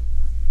that?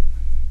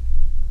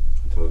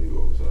 I told you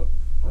what was up.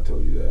 I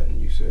told you that, and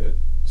you said.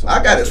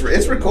 I got it.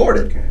 It's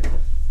recorded.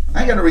 I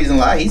ain't got no reason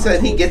to lie. He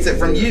said he gets it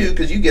from you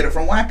because you get it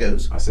from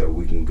Wacko's. I said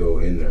we can go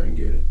in there and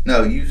get it.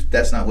 No,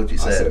 that's not what you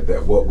said. I said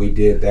that what we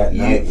did that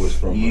night was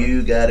from her.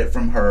 You got it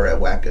from her at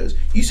Wacko's.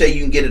 You say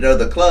you can get it at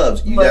other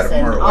clubs. You got it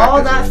from her at Wacko's.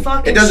 All that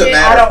fucking it doesn't shit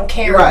matter. I don't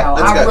care about.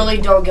 I really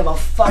don't give a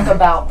fuck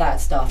about that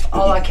stuff.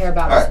 All I care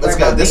about is where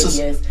my baby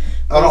is.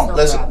 Hold on,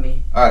 listen. Grab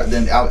me. All right,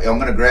 then I'm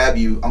going to grab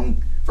you.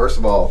 First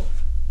of all,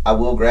 I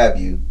will grab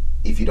you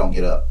if you don't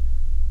get up.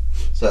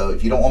 So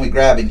if you don't want me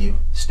grabbing you,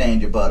 stand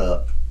your butt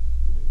up.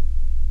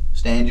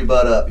 Stand your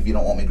butt up if you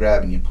don't want me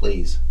grabbing you,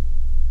 please.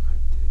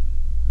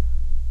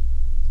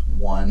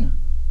 1.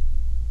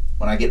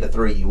 When I get to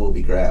 3, you will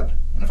be grabbed.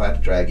 And if I have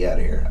to drag you out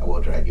of here, I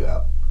will drag you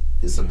out.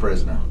 It's a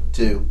prisoner.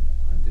 2.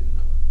 I didn't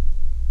know.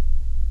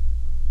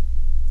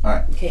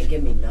 right. You can't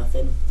give me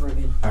nothing,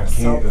 Ruben. I can't.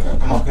 Something.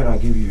 How can I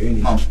give you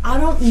any? Come on. I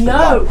don't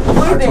know,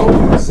 I told you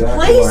Ruben. exactly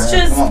what Please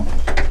happened. just, Come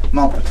on. Come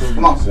on. I told you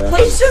Come on. exactly.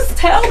 please just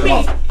tell Come me.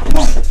 on. Come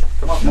on.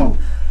 Come on. Come on.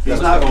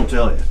 He's not gonna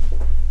tell you.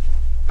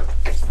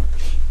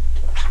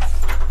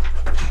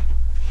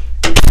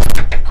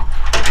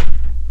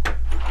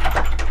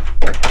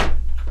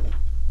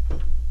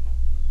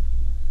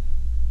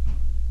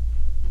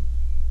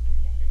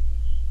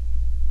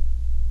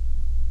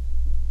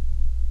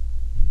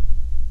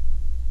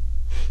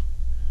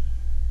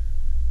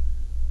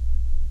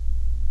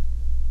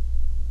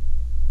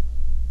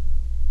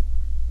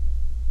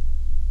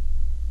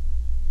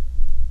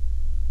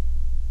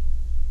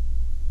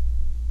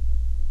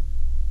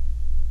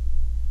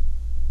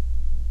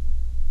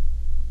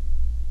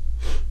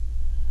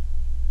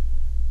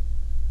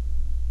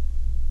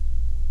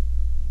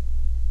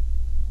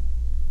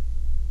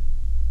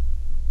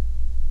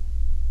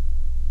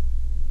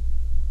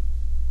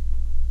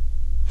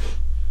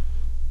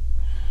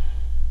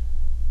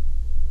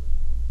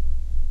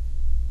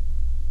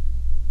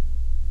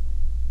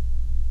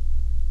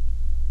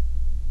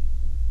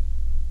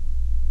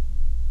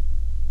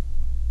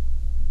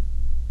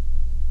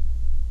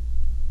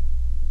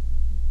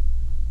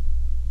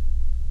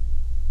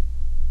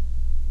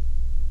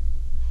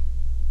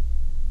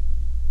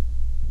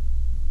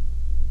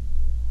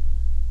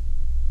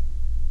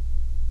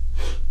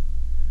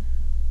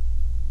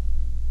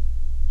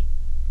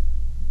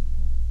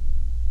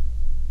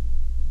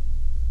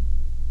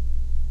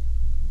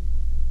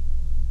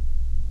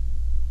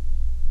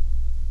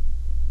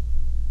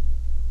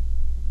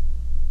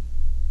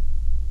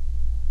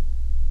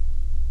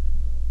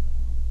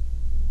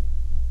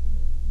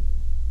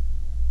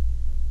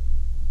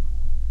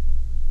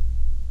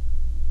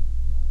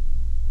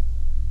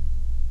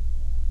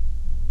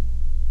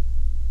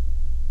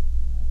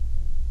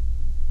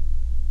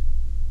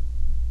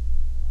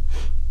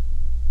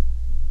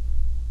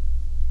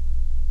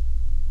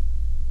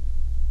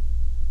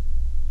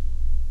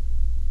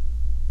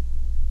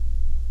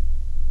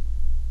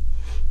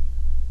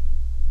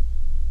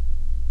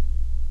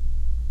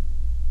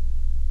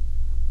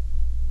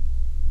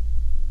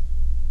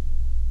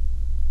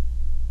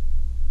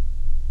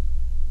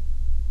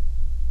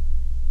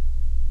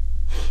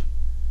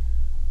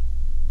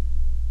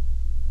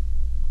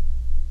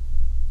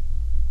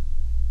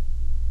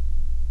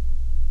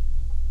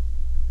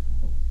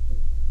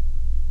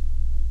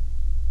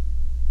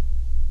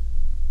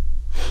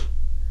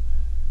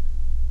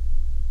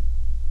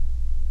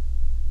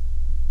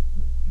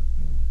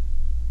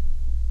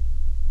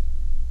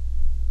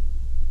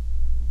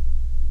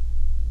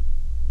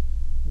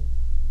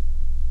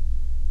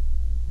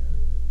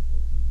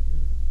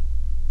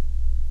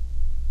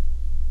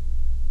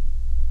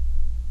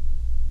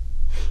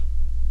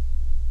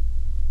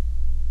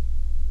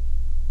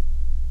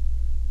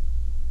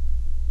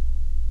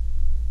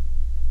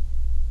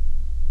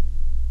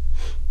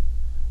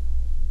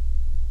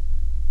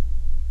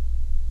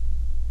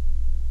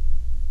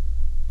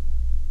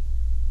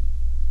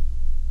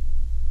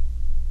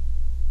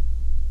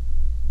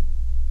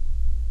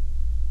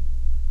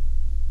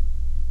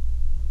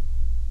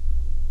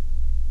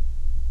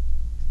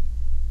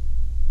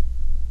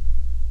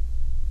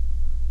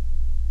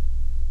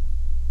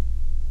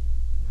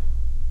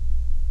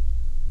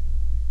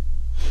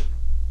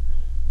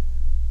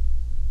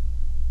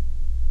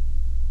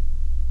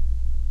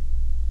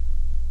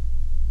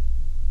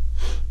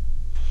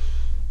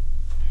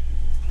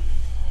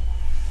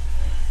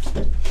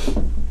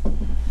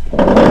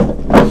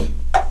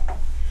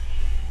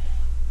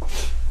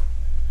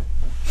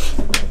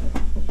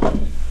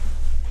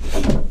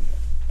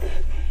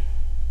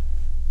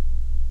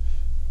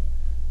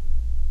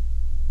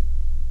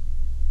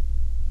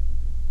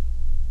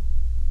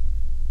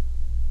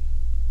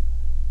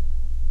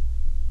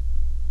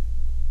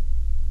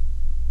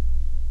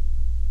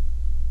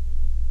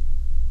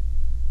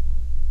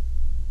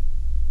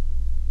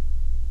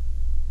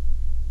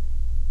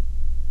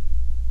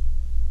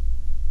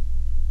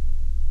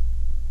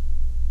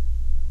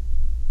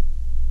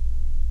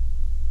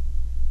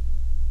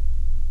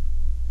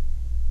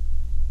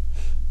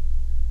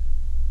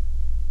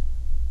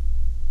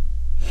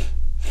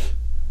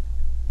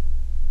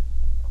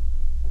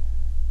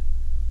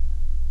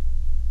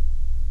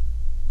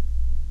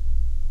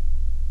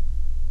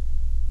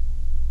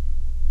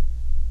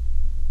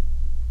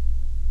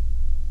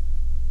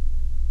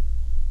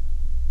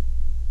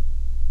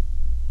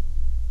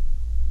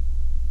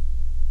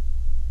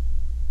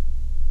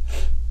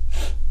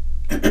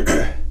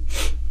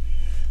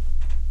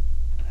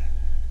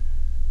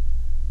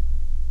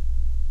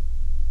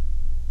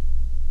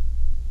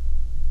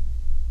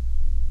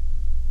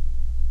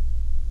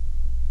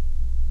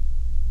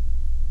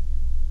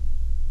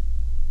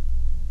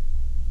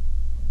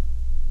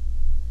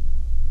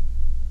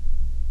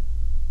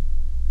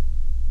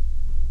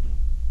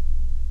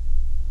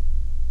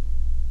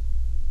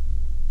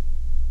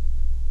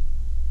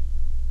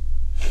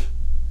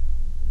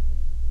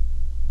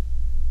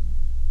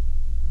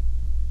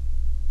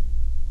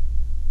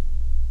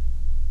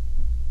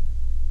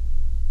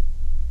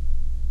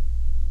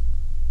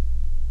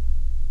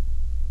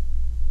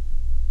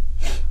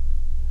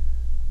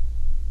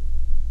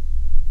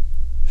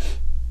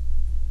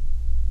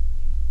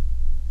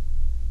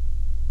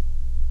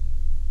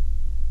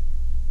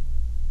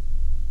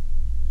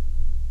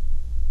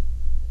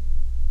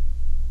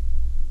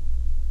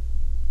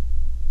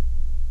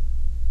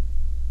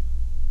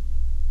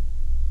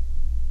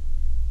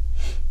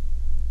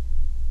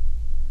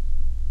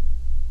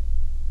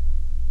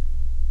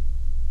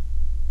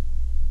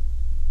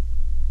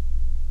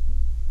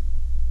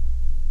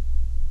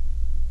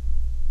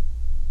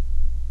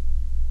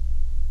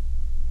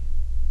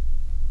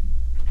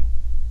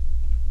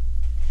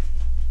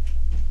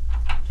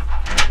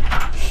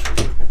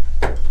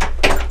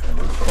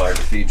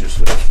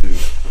 egregiously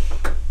to